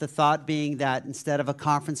with the thought being that instead of a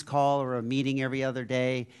conference call or a meeting every other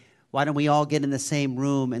day, why don't we all get in the same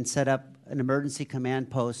room and set up an emergency command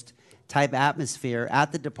post type atmosphere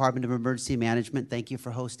at the Department of Emergency Management. Thank you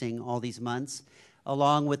for hosting all these months,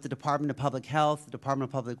 along with the Department of Public Health, the Department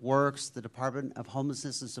of Public Works, the Department of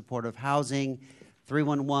Homelessness and Supportive Housing,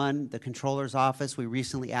 311, the Controller's Office. We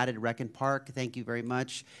recently added Rec and Park. Thank you very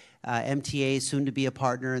much. MTA, soon to be a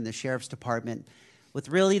partner, in the Sheriff's Department, with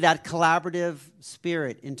really that collaborative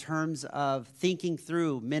spirit in terms of thinking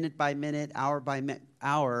through minute by minute, hour by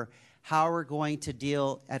hour, how we're going to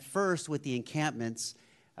deal at first with the encampments.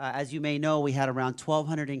 As you may know, we had around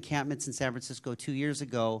 1,200 encampments in San Francisco 2 years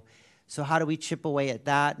ago. So how do we chip away at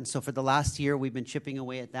that? And so for the last year, we've been chipping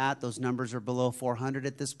away at that. Those numbers are below 400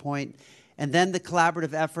 at this point. And then the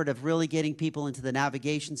collaborative effort of really getting people into the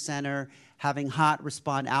navigation center, having HOT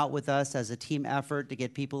respond out with us as a team effort to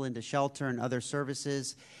get people into shelter and other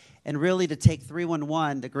services, and really to take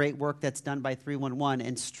 311, the great work that's done by 311,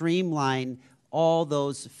 and streamline all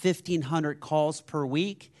those 1,500 calls per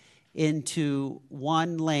week into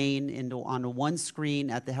one lane, onto one screen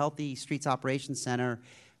at the Healthy Streets Operations Center.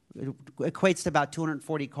 It equates to about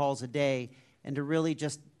 240 calls a day, and to really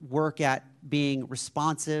just work at being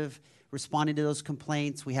responsive, responding to those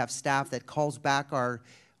complaints. We have staff that calls back our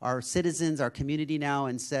citizens, our community now,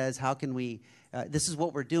 and says, how can we, this is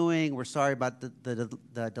what we're doing, we're sorry about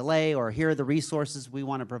the delay, or here are the resources we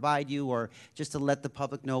want to provide you, or just to let the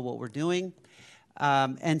public know what we're doing.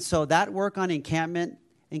 And so that work on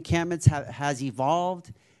encampments has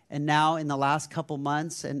evolved, and now in the last couple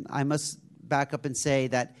months, and I must back up and say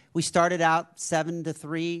that we started out 7 to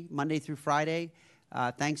 3, Monday through Friday,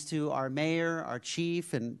 thanks to our mayor, our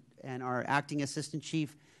chief, and our acting assistant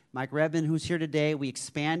chief, Mike Redman, who's here today. We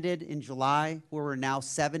expanded in July, where we're now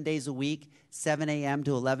 7 days a week, 7 a.m.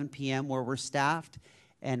 to 11 p.m., where we're staffed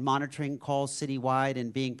and monitoring calls citywide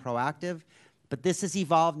and being proactive. But this has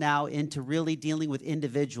evolved now into really dealing with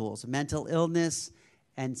individuals, mental illness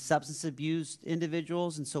and substance abuse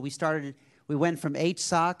individuals. And so we went from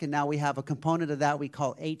HSOC, and now we have a component of that we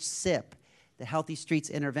call HSIP, the Healthy Streets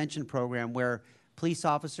Intervention Program, where police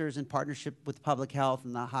officers in partnership with public health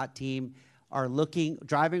and the HOT team are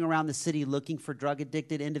driving around the city looking for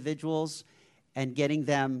drug-addicted individuals and getting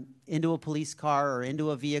them into a police car or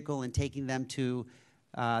into a vehicle and taking them to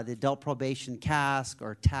the adult probation cask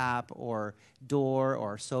or TAP or DOOR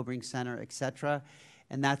or sobering center, et cetera.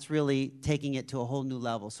 And that's really taking it to a whole new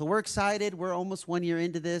level. So we're excited. We're almost 1 year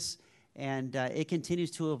into this, and it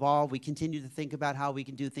continues to evolve. We continue to think about how we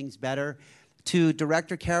can do things better. To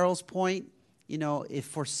Director Carroll's point, you know, if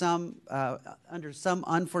for some, under some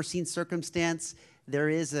unforeseen circumstance, there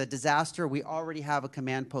is a disaster, we already have a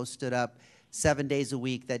command post stood up 7 days a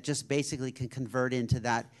week that just basically can convert into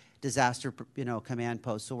that disaster, you know, command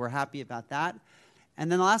post. So we're happy about that.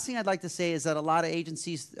 And then the last thing I'd like to say is that a lot of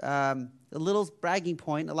agencies, a little bragging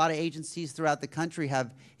point, a lot of agencies throughout the country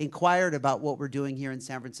have inquired about what we're doing here in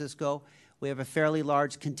San Francisco. We have a fairly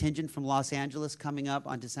large contingent from Los Angeles coming up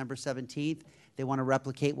on December 17th. They want to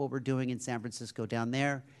replicate what we're doing in San Francisco down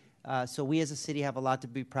there. So we as a city have a lot to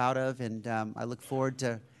be proud of, and I look forward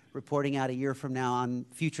to reporting out a year from now on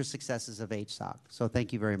future successes of HSOC. So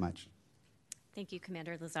thank you very much. Thank you,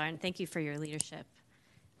 Commander Lazar, and thank you for your leadership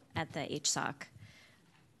at the HSOC.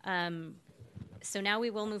 So now we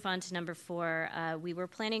will move on to number 4. We were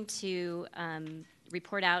planning to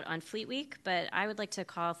report out on Fleet Week, but I would like to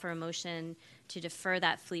call for a motion to defer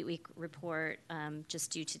that Fleet Week report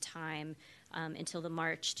just due to time until the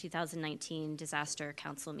March 2019 Disaster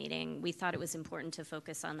Council meeting. We thought it was important to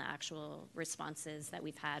focus on the actual responses that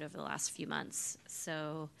we've had over the last few months.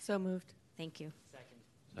 So moved. thank you.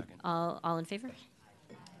 Second. All in favor?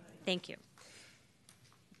 Thank you.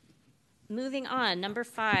 Moving on, number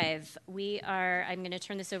 5, I'm going to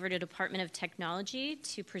turn this over to Department of Technology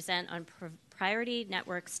to present on priority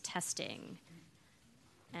networks testing.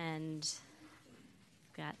 And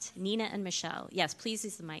we've got Nina and Michelle. Yes, please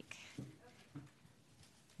use the mic.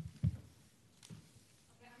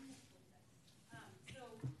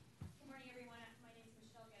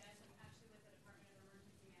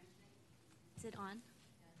 Is it on?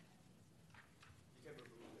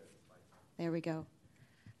 There we go.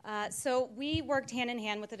 So we worked hand in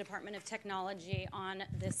hand with the Department of Technology on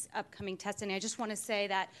this upcoming testing. I just want to say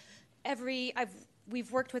that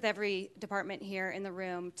we've worked with every department here in the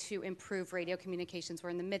room to improve radio communications.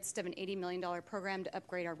 We're in the midst of an $80 million program to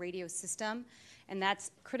upgrade our radio system, and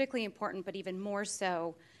that's critically important, but even more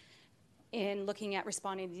so in looking at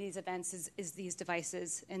responding to these events is these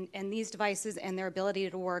devices, and these devices and their ability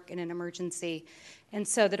to work in an emergency. And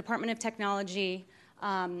so the Department of Technology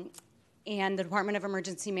and the Department of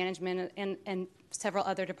Emergency Management and several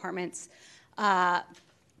other departments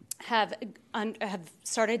have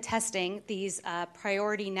started testing these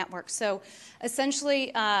priority networks. So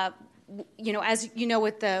essentially, you know, as you know,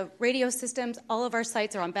 with the radio systems, all of our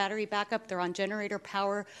sites are on battery backup. They're on generator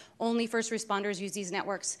power. Only first responders use these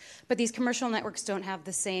networks. But these commercial networks don't have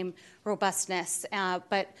the same robustness.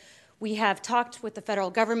 But we have talked with the federal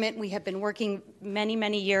government. We have been working many,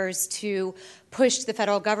 many years to push the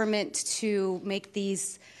federal government to make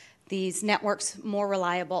these networks more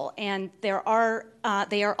reliable. And they are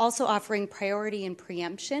also offering priority and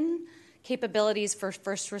preemption capabilities for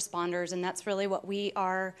first responders, and that's really what we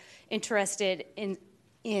are interested in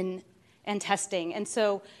and testing. And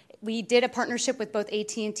so we did a partnership with both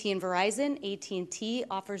AT&T and Verizon. AT&T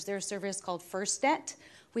offers their service called FirstNet.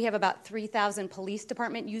 We have about 3,000 police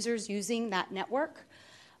department users using that network.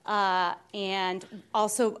 And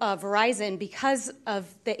also Verizon, because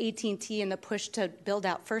of the AT&T and the push to build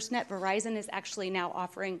out FirstNet, Verizon is actually now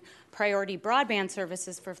offering priority broadband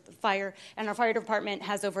services for the fire, and our fire department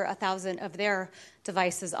has over 1,000 of their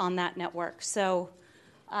devices on that network. So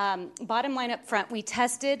bottom line up front, we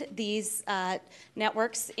tested these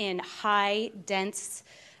networks in high, dense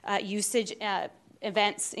usage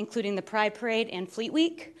events, including the Pride Parade and Fleet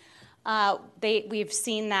Week. We've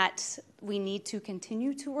seen that we need to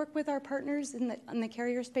continue to work with our partners in the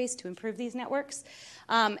carrier space to improve these networks.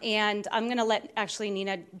 And I'm going to let actually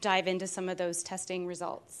Nina dive into some of those testing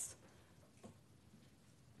results.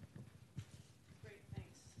 Great,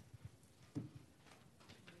 thanks.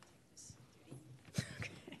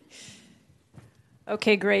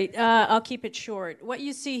 Okay, great. I'll keep it short. What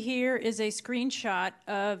you see here is a screenshot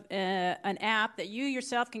of an app that you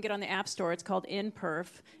yourself can get on the App Store. It's called InPerf,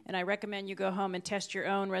 and I recommend you go home and test your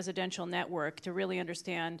own residential network to really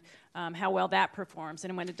understand how well that performs.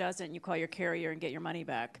 And when it doesn't, you call your carrier and get your money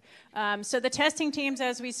back. So the testing teams,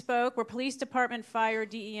 as we spoke, were Police Department, Fire,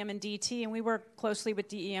 DEM, and DT, and we work closely with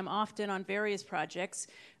DEM often on various projects.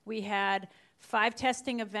 We had 5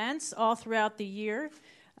 testing events all throughout the year.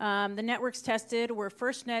 The networks tested were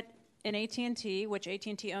FirstNet and AT&T, which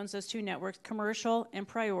AT&T owns those 2 networks, commercial and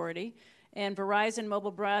priority, and Verizon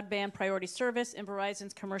Mobile Broadband Priority Service and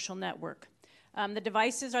Verizon's commercial network. The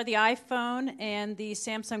devices are the iPhone and the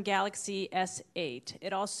Samsung Galaxy S8.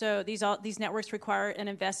 It also these networks require an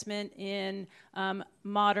investment in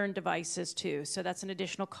modern devices too, so that's an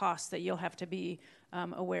additional cost that you'll have to be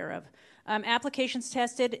aware of. Applications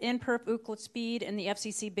tested in perp Ookla speed and the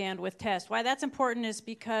FCC bandwidth test. Why that's important is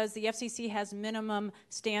because the FCC has minimum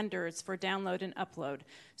standards for download and upload.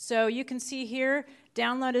 So you can see here,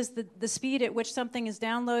 download is the speed at which something is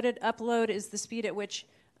downloaded, upload is the speed at which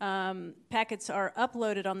packets are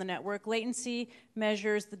uploaded on the network. Latency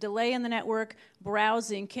measures the delay in the network.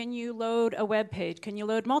 Browsing, can you load a web page? Can you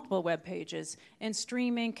load multiple web pages? And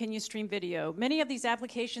streaming, can you stream video? Many of these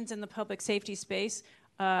applications in the public safety space,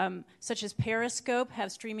 such as Periscope,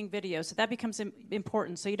 have streaming video, so that becomes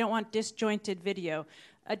important. So you don't want disjointed video.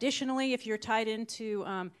 Additionally, if you're tied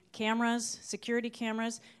into cameras, security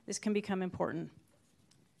cameras, this can become important.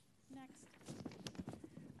 Next.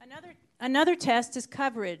 Another test is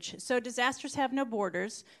coverage. So disasters have no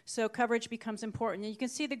borders, so coverage becomes important. And you can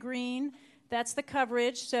see the green, that's the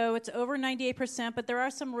coverage, so it's over 98%, but there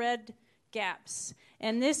are some red gaps.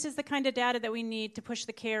 And this is the kind of data that we need to push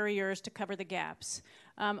the carriers to cover the gaps.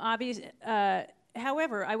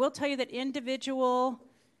 However, I will tell you that individual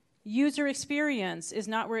user experience is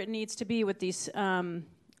not where it needs to be with these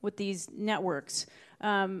networks.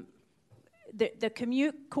 The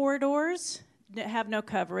commute corridors have no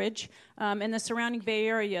coverage. In the surrounding Bay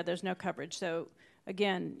Area, there's no coverage. So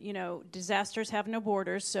again, disasters have no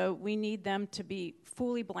borders, so we need them to be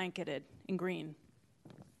fully blanketed in green.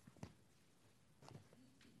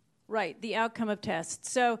 Right, the outcome of tests.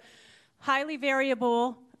 So highly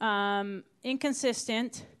variable,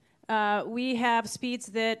 inconsistent. We have speeds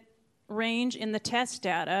that range in the test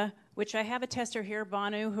data, which I have a tester here,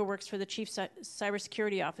 Banu, who works for the Chief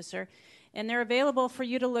Cybersecurity Officer. And they're available for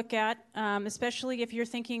you to look at, especially if you're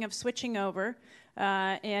thinking of switching over.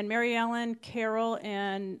 And Mary Ellen Carroll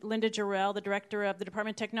and Linda Jarrell, the director of the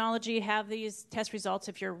Department of Technology, have these test results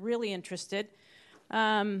if you're really interested.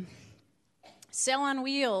 Cell on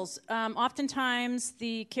wheels. Oftentimes,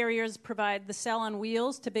 the carriers provide the cell on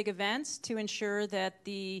wheels to big events to ensure that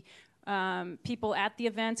the people at the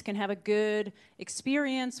events can have a good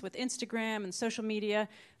experience with Instagram and social media,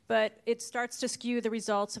 but it starts to skew the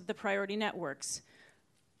results of the priority networks.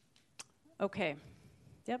 Okay.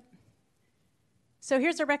 Yep. So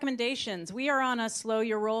here's our recommendations. We are on a slow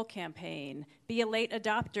your roll campaign. Be a late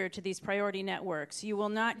adopter to these priority networks. You will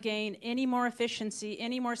not gain any more efficiency,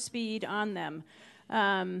 any more speed on them.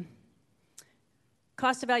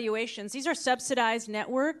 Cost evaluations. These are subsidized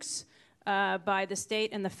networks by the state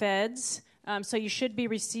and the feds. So you should be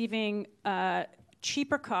receiving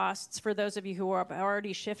cheaper costs for those of you who are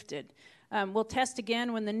already shifted. We'll test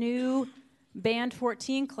again when the new Band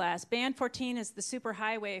 14 class. Band 14 is the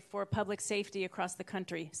superhighway for public safety across the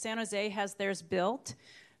country. San Jose has theirs built.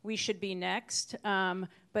 We should be next. But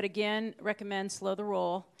again, recommend slow the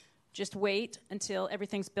roll. Just wait until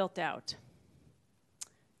everything's built out.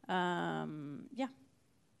 Yeah.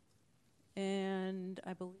 And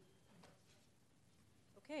I believe...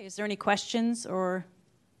 Okay, is there any questions or...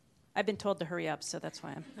 I've been told to hurry up, so that's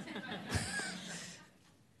why I'm...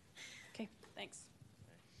 Okay, thanks.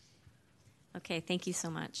 Okay, thank you so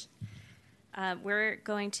much. We're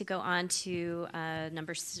going to go on to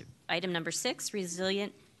item number 6,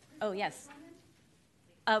 resilient. Oh, yes.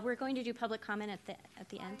 We're going to do public comment at the end. I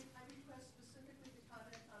request specifically to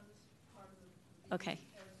comment on this part of the Okay.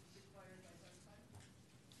 as required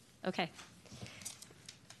by Okay.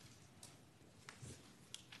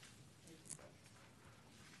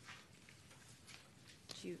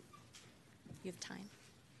 You have time?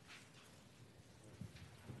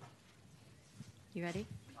 You ready?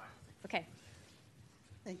 Okay.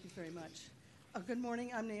 Thank you very much. Good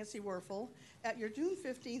morning, I'm Nancy Werfel. At your June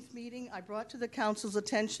 15th meeting, I brought to the Council's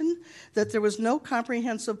attention that there was no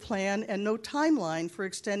comprehensive plan and no timeline for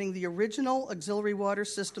extending the original auxiliary water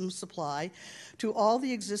system supply to all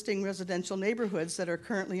the existing residential neighborhoods that are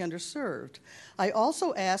currently underserved. I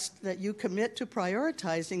also asked that you commit to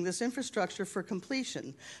prioritizing this infrastructure for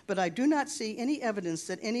completion, but I do not see any evidence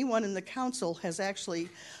that anyone in the Council has actually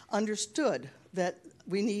understood that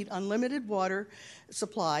we need unlimited water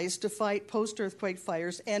supplies to fight post-earthquake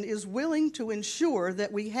fires and is willing to ensure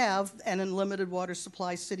that we have an unlimited water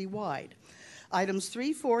supply citywide. Items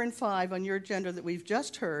 3, 4, and 5 on your agenda that we've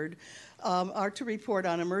just heard are to report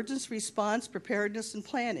on emergency response, preparedness, and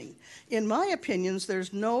planning. In my opinions,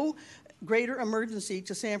 there's no greater emergency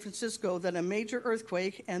to San Francisco than a major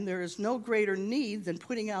earthquake, and there is no greater need than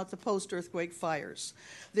putting out the post-earthquake fires.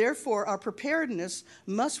 Therefore, our preparedness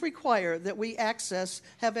must require that we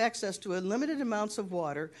have access to unlimited amounts of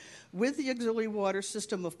water with the auxiliary water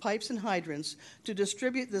system of pipes and hydrants to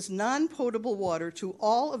distribute this non-potable water to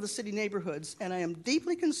all of the city neighborhoods, and I am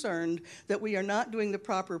deeply concerned that we are not doing the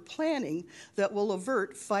proper planning that will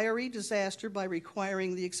avert fiery disaster by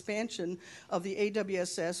requiring the expansion of the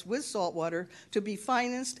AWSS with saltwater to be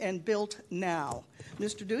financed and built now.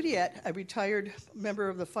 Mr. Dudiet, a retired member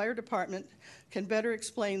of the fire department, can better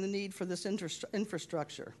explain the need for this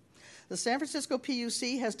infrastructure. The San Francisco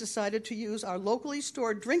PUC has decided to use our locally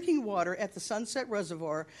stored drinking water at the Sunset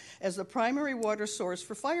Reservoir as the primary water source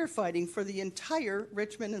for firefighting for the entire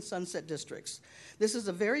Richmond and Sunset districts. This is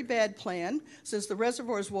a very bad plan, since the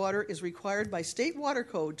reservoir's water is required by state water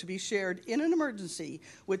code to be shared in an emergency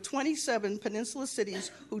with 27 peninsula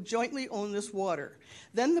cities who jointly own this water.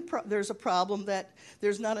 Then there's a problem that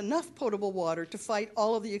there's not enough potable water to fight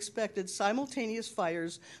all of the expected simultaneous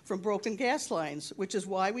fires from broken gas lines, which is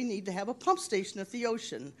why we need to have a pump station at the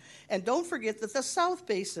ocean. And don't forget that the south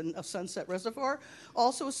basin of Sunset Reservoir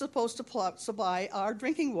also is supposed to supply our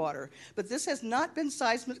drinking water. But this has not been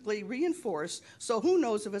seismically reinforced, so who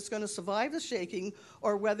knows if it's going to survive the shaking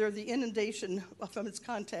or whether the inundation from its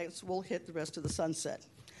contacts will hit the rest of the Sunset.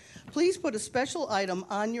 Please put a special item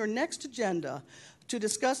on your next agenda to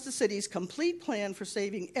discuss the city's complete plan for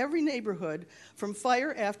saving every neighborhood from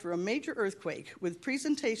fire after a major earthquake, with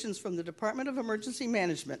presentations from the Department of Emergency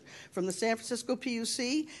Management, from the San Francisco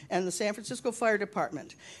PUC and the San Francisco Fire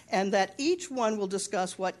Department, and that each one will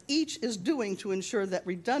discuss what each is doing to ensure that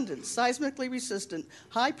redundant, seismically resistant,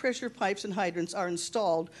 high-pressure pipes and hydrants are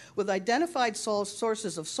installed with identified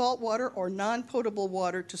sources of salt water or non-potable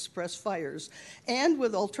water to suppress fires, and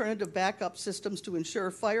with alternative backup systems to ensure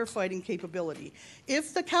firefighting capability.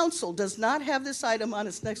 If the council does not have this item on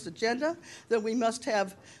its next agenda, then we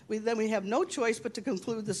have no choice but to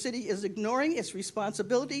conclude the city is ignoring its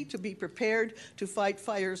responsibility to be prepared to fight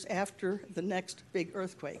fires after the next big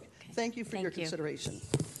earthquake. Okay. Thank you for your consideration.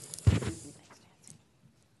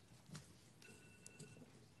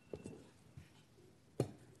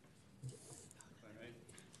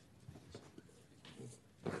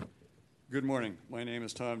 Good morning. My name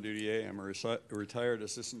is Tom Dudier. I'm a retired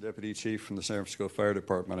Assistant Deputy Chief from the San Francisco Fire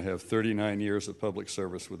Department. I have 39 years of public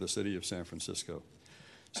service with the City of San Francisco.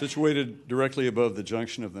 Situated directly above the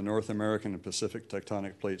junction of the North American and Pacific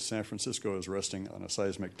tectonic plates, San Francisco is resting on a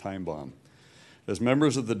seismic time bomb. As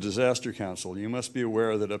members of the Disaster Council, you must be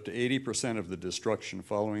aware that up to 80% of the destruction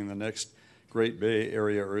following the next Great Bay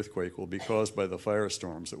Area earthquake will be caused by the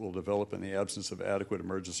firestorms that will develop in the absence of adequate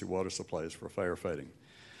emergency water supplies for firefighting.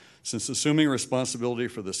 Since assuming responsibility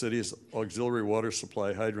for the city's auxiliary water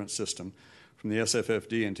supply hydrant system from the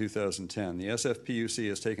SFFD in 2010, the SFPUC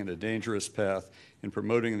has taken a dangerous path in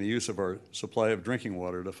promoting the use of our supply of drinking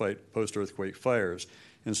water to fight post-earthquake fires,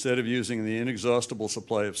 instead of using the inexhaustible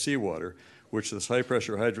supply of seawater, which this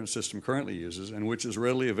high-pressure hydrant system currently uses and which is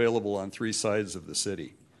readily available on 3 sides of the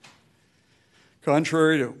city.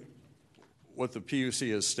 Contrary to what the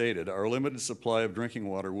PUC has stated, our limited supply of drinking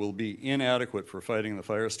water will be inadequate for fighting the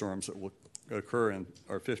firestorms that will occur in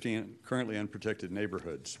our 15 currently unprotected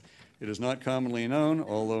neighborhoods. It is not commonly known,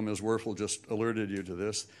 although Ms. Werfel just alerted you to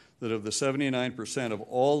this, that of the 79% of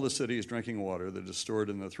all the city's drinking water that is stored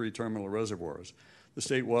in the 3 terminal reservoirs, the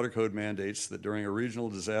state water code mandates that during a regional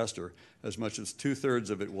disaster, as much as 2/3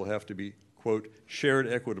 of it will have to be, quote, shared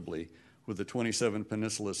equitably with the 27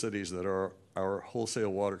 peninsula cities that are our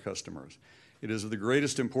wholesale water customers. It is of the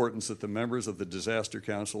greatest importance that the members of the Disaster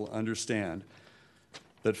Council understand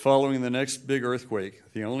that following the next big earthquake,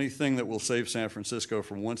 the only thing that will save San Francisco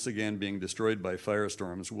from once again being destroyed by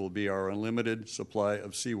firestorms will be our unlimited supply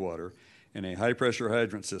of seawater and a high-pressure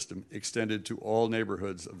hydrant system extended to all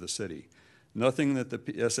neighborhoods of the city. Nothing that the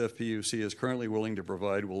SFPUC is currently willing to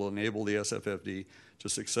provide will enable the SFFD to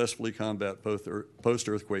successfully combat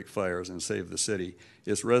post-earthquake fires and save the city,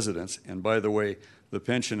 its residents, and by the way, the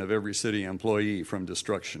pension of every city employee from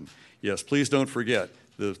destruction. Yes, please don't forget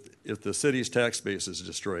that if the city's tax base is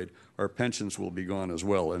destroyed, our pensions will be gone as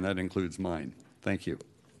well, and that includes mine. Thank you.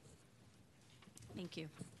 Thank you.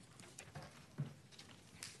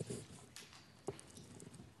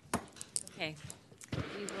 Okay.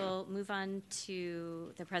 We will move on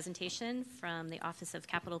to the presentation from the Office of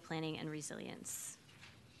Capital Planning and Resilience.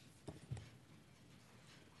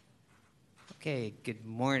 Okay, good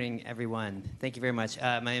morning, everyone. Thank you very much.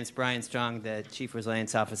 My name is Brian Strong, the Chief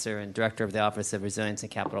Resilience Officer and Director of the Office of Resilience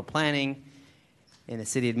and Capital Planning in the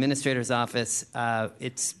City Administrator's Office.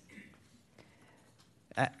 It's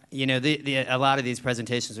A lot of these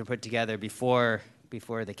presentations were put together before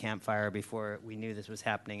the campfire, before we knew this was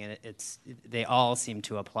happening, and they all seem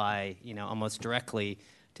to apply, almost directly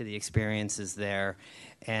to the experiences there.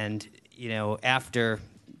 And after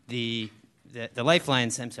the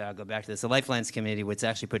Lifelines, I'm sorry, I'll go back to this. The Lifelines Committee was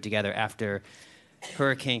actually put together after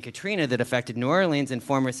Hurricane Katrina that affected New Orleans, and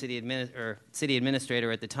former city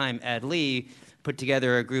administrator at the time, Ed Lee, put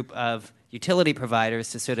together a group of utility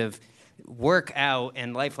providers to sort of work out,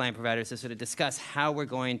 and lifeline providers to sort of discuss how we're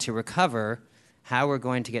going to recover, how we're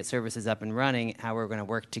going to get services up and running, how we're going to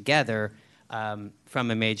work together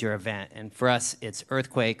from a major event. And for us, it's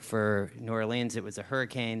earthquake. For New Orleans, it was a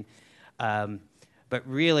hurricane. But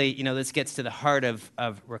really, this gets to the heart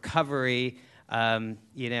of recovery.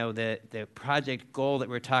 The project goal that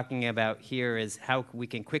we're talking about here is how we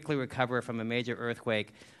can quickly recover from a major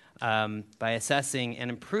earthquake by assessing and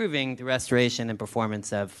improving the restoration and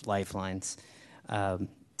performance of lifelines.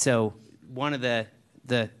 So one of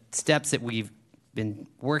the steps that we've been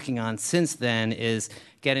working on since then is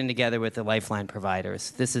getting together with the lifeline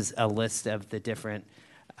providers. This is a list of the different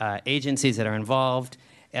agencies that are involved.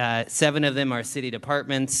 7 of them are city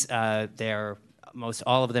departments. Most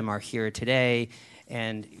all of them are here today,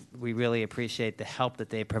 and we really appreciate the help that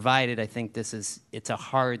they provided. I think it's a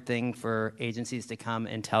hard thing for agencies to come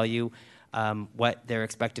and tell you what their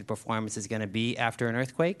expected performance is going to be after an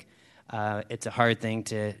earthquake. It's a hard thing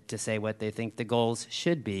to say what they think the goals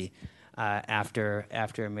should be after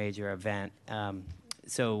a major event.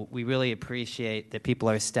 So we really appreciate that people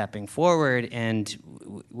are stepping forward,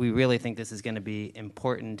 and we really think this is going to be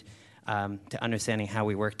important to understanding how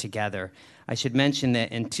we work together. I should mention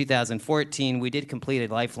that in 2014, we did complete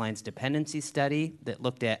a Lifelines dependency study that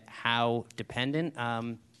looked at how dependent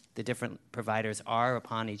the different providers are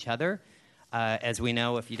upon each other. As we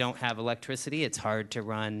know, if you don't have electricity, it's hard to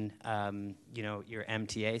run your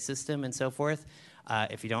MTA system and so forth.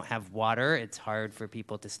 If you don't have water, it's hard for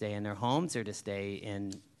people to stay in their homes or to stay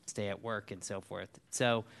at work and so forth.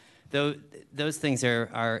 So those things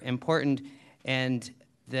are important, and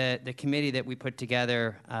the committee that we put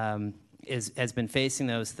together has been facing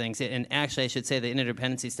those things. And actually, I should say the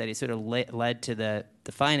interdependency study sort of led to the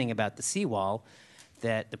finding about the seawall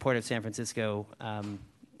that the Port of San Francisco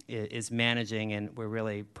is managing, and we're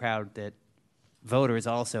really proud that voters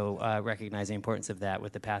also recognize the importance of that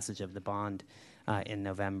with the passage of the bond in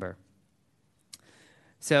November.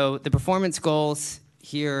 So the performance goals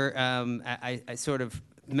here, I sort of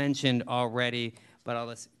mentioned already, but I'll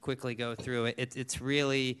just quickly go through it. It's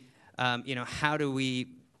really, how do we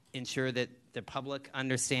ensure that the public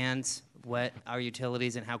understands what our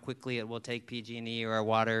utilities and how quickly it will take PG&E or our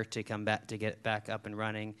water to come back to get back up and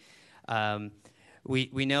running.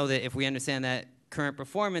 We know that if we understand that current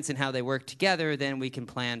performance and how they work together, then we can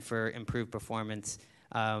plan for improved performance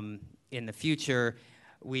in the future.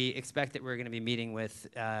 We expect that we're going to be meeting with,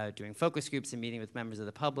 doing focus groups and meeting with members of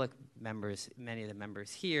the public, many of the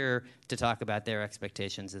members here, to talk about their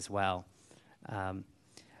expectations as well.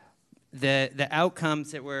 The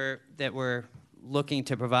outcomes that we're looking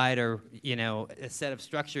to provide are, a set of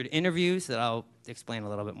structured interviews that I'll explain a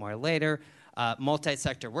little bit more later,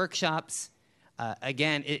 multi-sector workshops.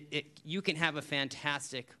 Again, you can have a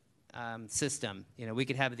fantastic system. We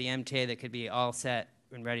could have the MTA that could be all set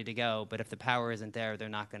and ready to go, but if the power isn't there, they're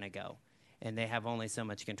not going to go. And they have only so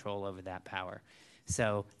much control over that power.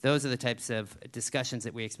 So those are the types of discussions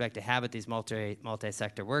that we expect to have at these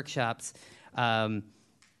multi-sector workshops. And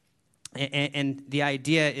the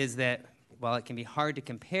idea is that while it can be hard to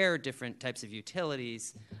compare different types of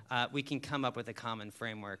utilities, we can come up with a common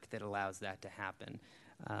framework that allows that to happen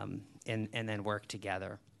and then work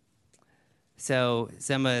together. So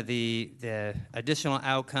some of the additional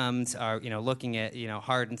outcomes are, looking at,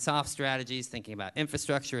 hard and soft strategies, thinking about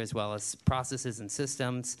infrastructure as well as processes and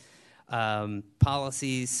systems,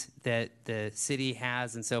 policies that the city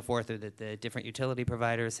has and so forth, or that the different utility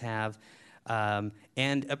providers have,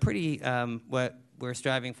 and a pretty, what we're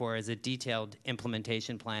striving for is a detailed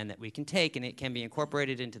implementation plan that we can take, and it can be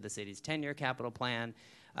incorporated into the city's 10-year capital plan,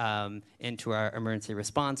 into our emergency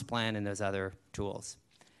response plan and those other tools.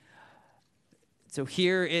 So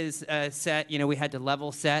here is a set, we had to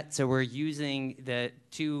level set, so we're using the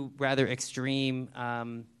 2 rather extreme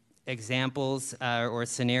examples or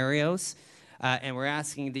scenarios, and we're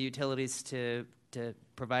asking the utilities to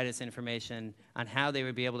provide us information on how they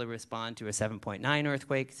would be able to respond to a 7.9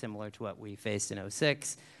 earthquake, similar to what we faced in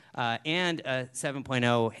 2006, and a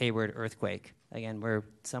 7.0 Hayward earthquake. Again, we're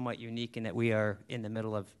somewhat unique in that we are in the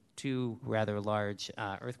middle of 2 rather large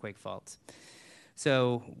earthquake faults.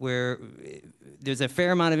 So there's a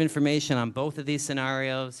fair amount of information on both of these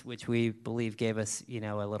scenarios, which we believe gave us, a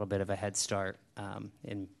little bit of a head start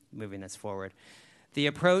in moving this forward. The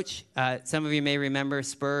approach, some of you may remember,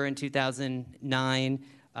 Spur in 2009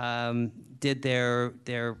 did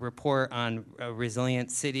their report on a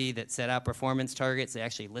resilient city that set out performance targets. They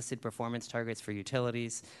actually listed performance targets for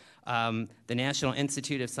utilities. The National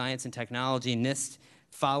Institute of Science and Technology, NIST,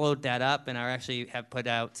 followed that up and have put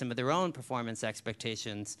out some of their own performance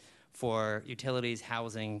expectations for utilities,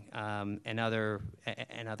 housing, and other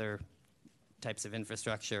types of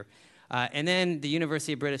infrastructure. And then the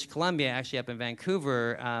University of British Columbia, actually up in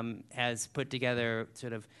Vancouver, has put together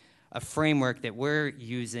sort of a framework that we're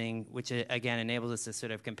using, which again enables us to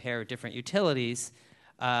sort of compare different utilities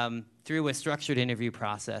through a structured interview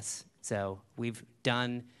process. So we've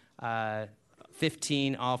done all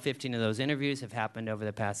 15 of those interviews have happened over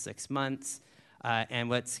the past 6 months. And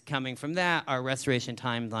what's coming from that are restoration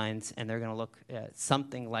timelines, and they're going to look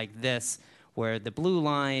something like this, where the blue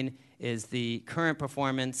line is the current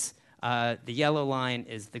performance, the yellow line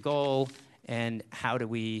is the goal, and how do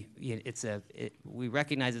we, we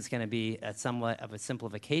recognize it's going to be somewhat of a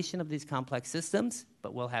simplification of these complex systems,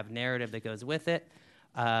 but we'll have narrative that goes with it.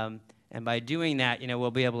 And by doing that, we'll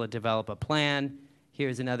be able to develop a plan.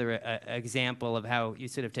 Here's another example of how you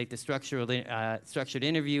sort of take the structured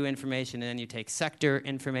interview information, and then you take sector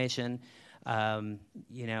information, on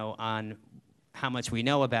how much we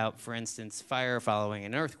know about, for instance, fire following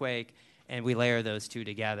an earthquake, and we layer those two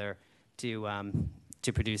together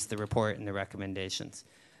to produce the report and the recommendations.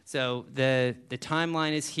 So the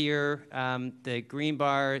timeline is here. The green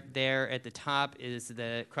bar there at the top is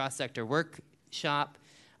the cross-sector workshop.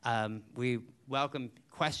 We welcome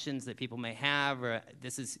questions that people may have.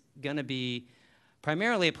 This is going to be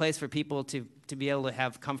primarily a place for people to be able to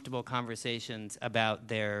have comfortable conversations about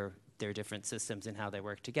their different systems and how they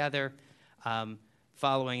work together.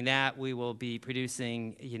 Following that, we will be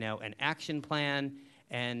producing, an action plan,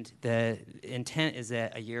 and the intent is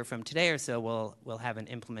that a year from today or so, we'll have an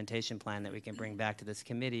implementation plan that we can bring back to this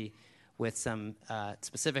committee with some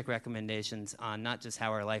specific recommendations on not just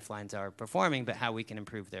how our lifelines are performing, but how we can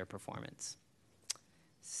improve their performance.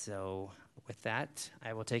 So with that,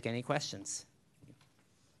 I will take any questions.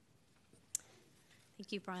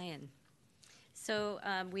 Thank you, Brian. So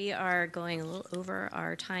we are going a little over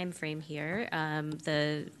our time frame here.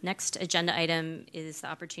 The next agenda item is the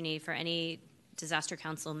opportunity for any Disaster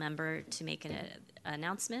Council member to make an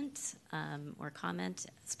announcement or comment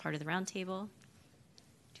as part of the roundtable.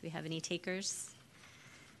 Do we have any takers?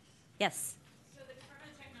 Yes. So the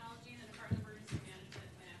Department of Technology and the Department of Emergency Management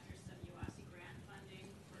went after some UASI grant funding.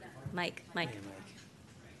 Mike.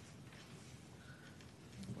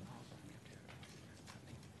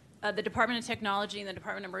 The Department of Technology and the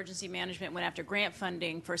Department of Emergency Management went after grant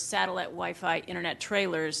funding for satellite Wi-Fi internet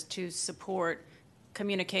trailers to support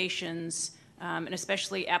communications, and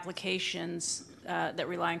especially applications that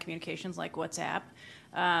rely on communications like WhatsApp.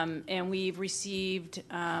 And we've received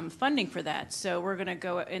funding for that. So we're going to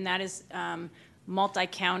go, and that is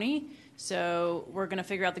multi-county. So we're going to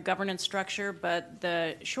figure out the governance structure, but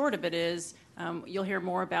the short of it is you'll hear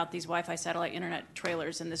more about these Wi-Fi satellite internet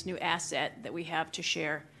trailers and this new asset that we have to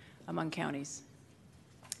share among counties.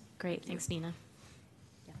 Great, thanks, Nina.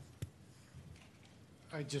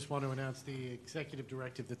 I just want to announce the executive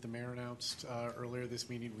directive that the mayor announced earlier this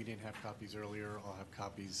meeting. We didn't have copies earlier. I'll have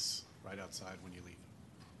copies right outside when you leave.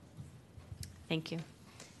 Thank you.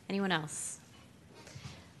 Anyone else?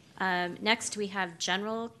 Next, we have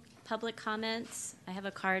general public comments. I have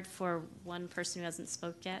a card for one person who hasn't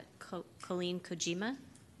spoke yet, Colleen Kojima.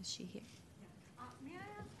 Is she here? May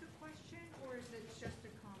I ask a question, or is it just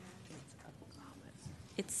a comment? It's a couple comments.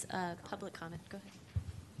 It's a public comment. Go ahead.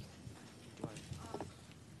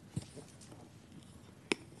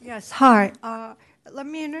 Yes, hi. Let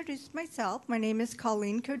me introduce myself. My name is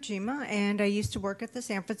Colleen Kojima, and I used to work at the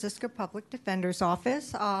San Francisco Public Defender's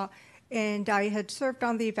Office, and I had served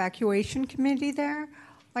on the evacuation committee there.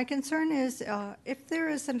 My concern is if there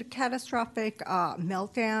is a catastrophic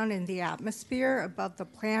meltdown in the atmosphere above the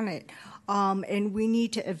planet, and we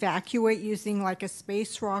need to evacuate using like a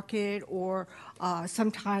space rocket or some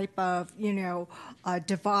type of,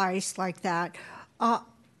 device like that,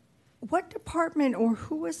 what department or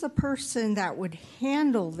who is the person that would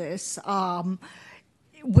handle this?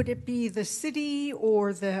 Would it be the city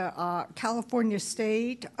or the California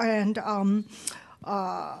state? And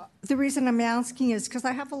the reason I'm asking is because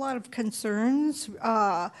I have a lot of concerns,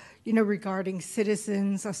 regarding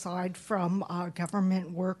citizens aside from government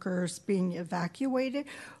workers being evacuated.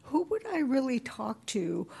 Who would I really talk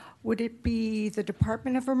to would it be the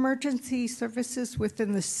Department of Emergency Services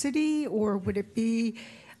within the city, or would it be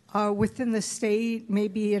within the state,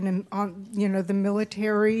 maybe the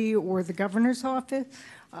military or the governor's office?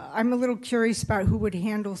 I'm a little curious about who would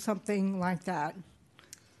handle something like that.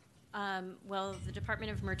 Well, the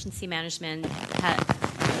Department of Emergency Management,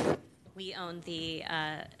 we own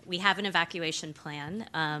we have an evacuation plan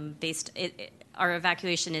our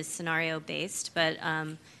evacuation is scenario based, but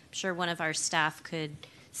I'm sure one of our staff could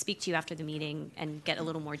speak to you after the meeting and get a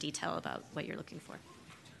little more detail about what you're looking for.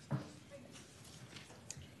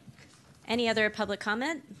 Any other public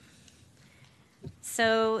comment?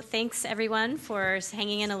 So thanks everyone for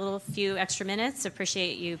hanging in a few extra minutes.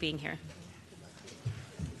 Appreciate you being here.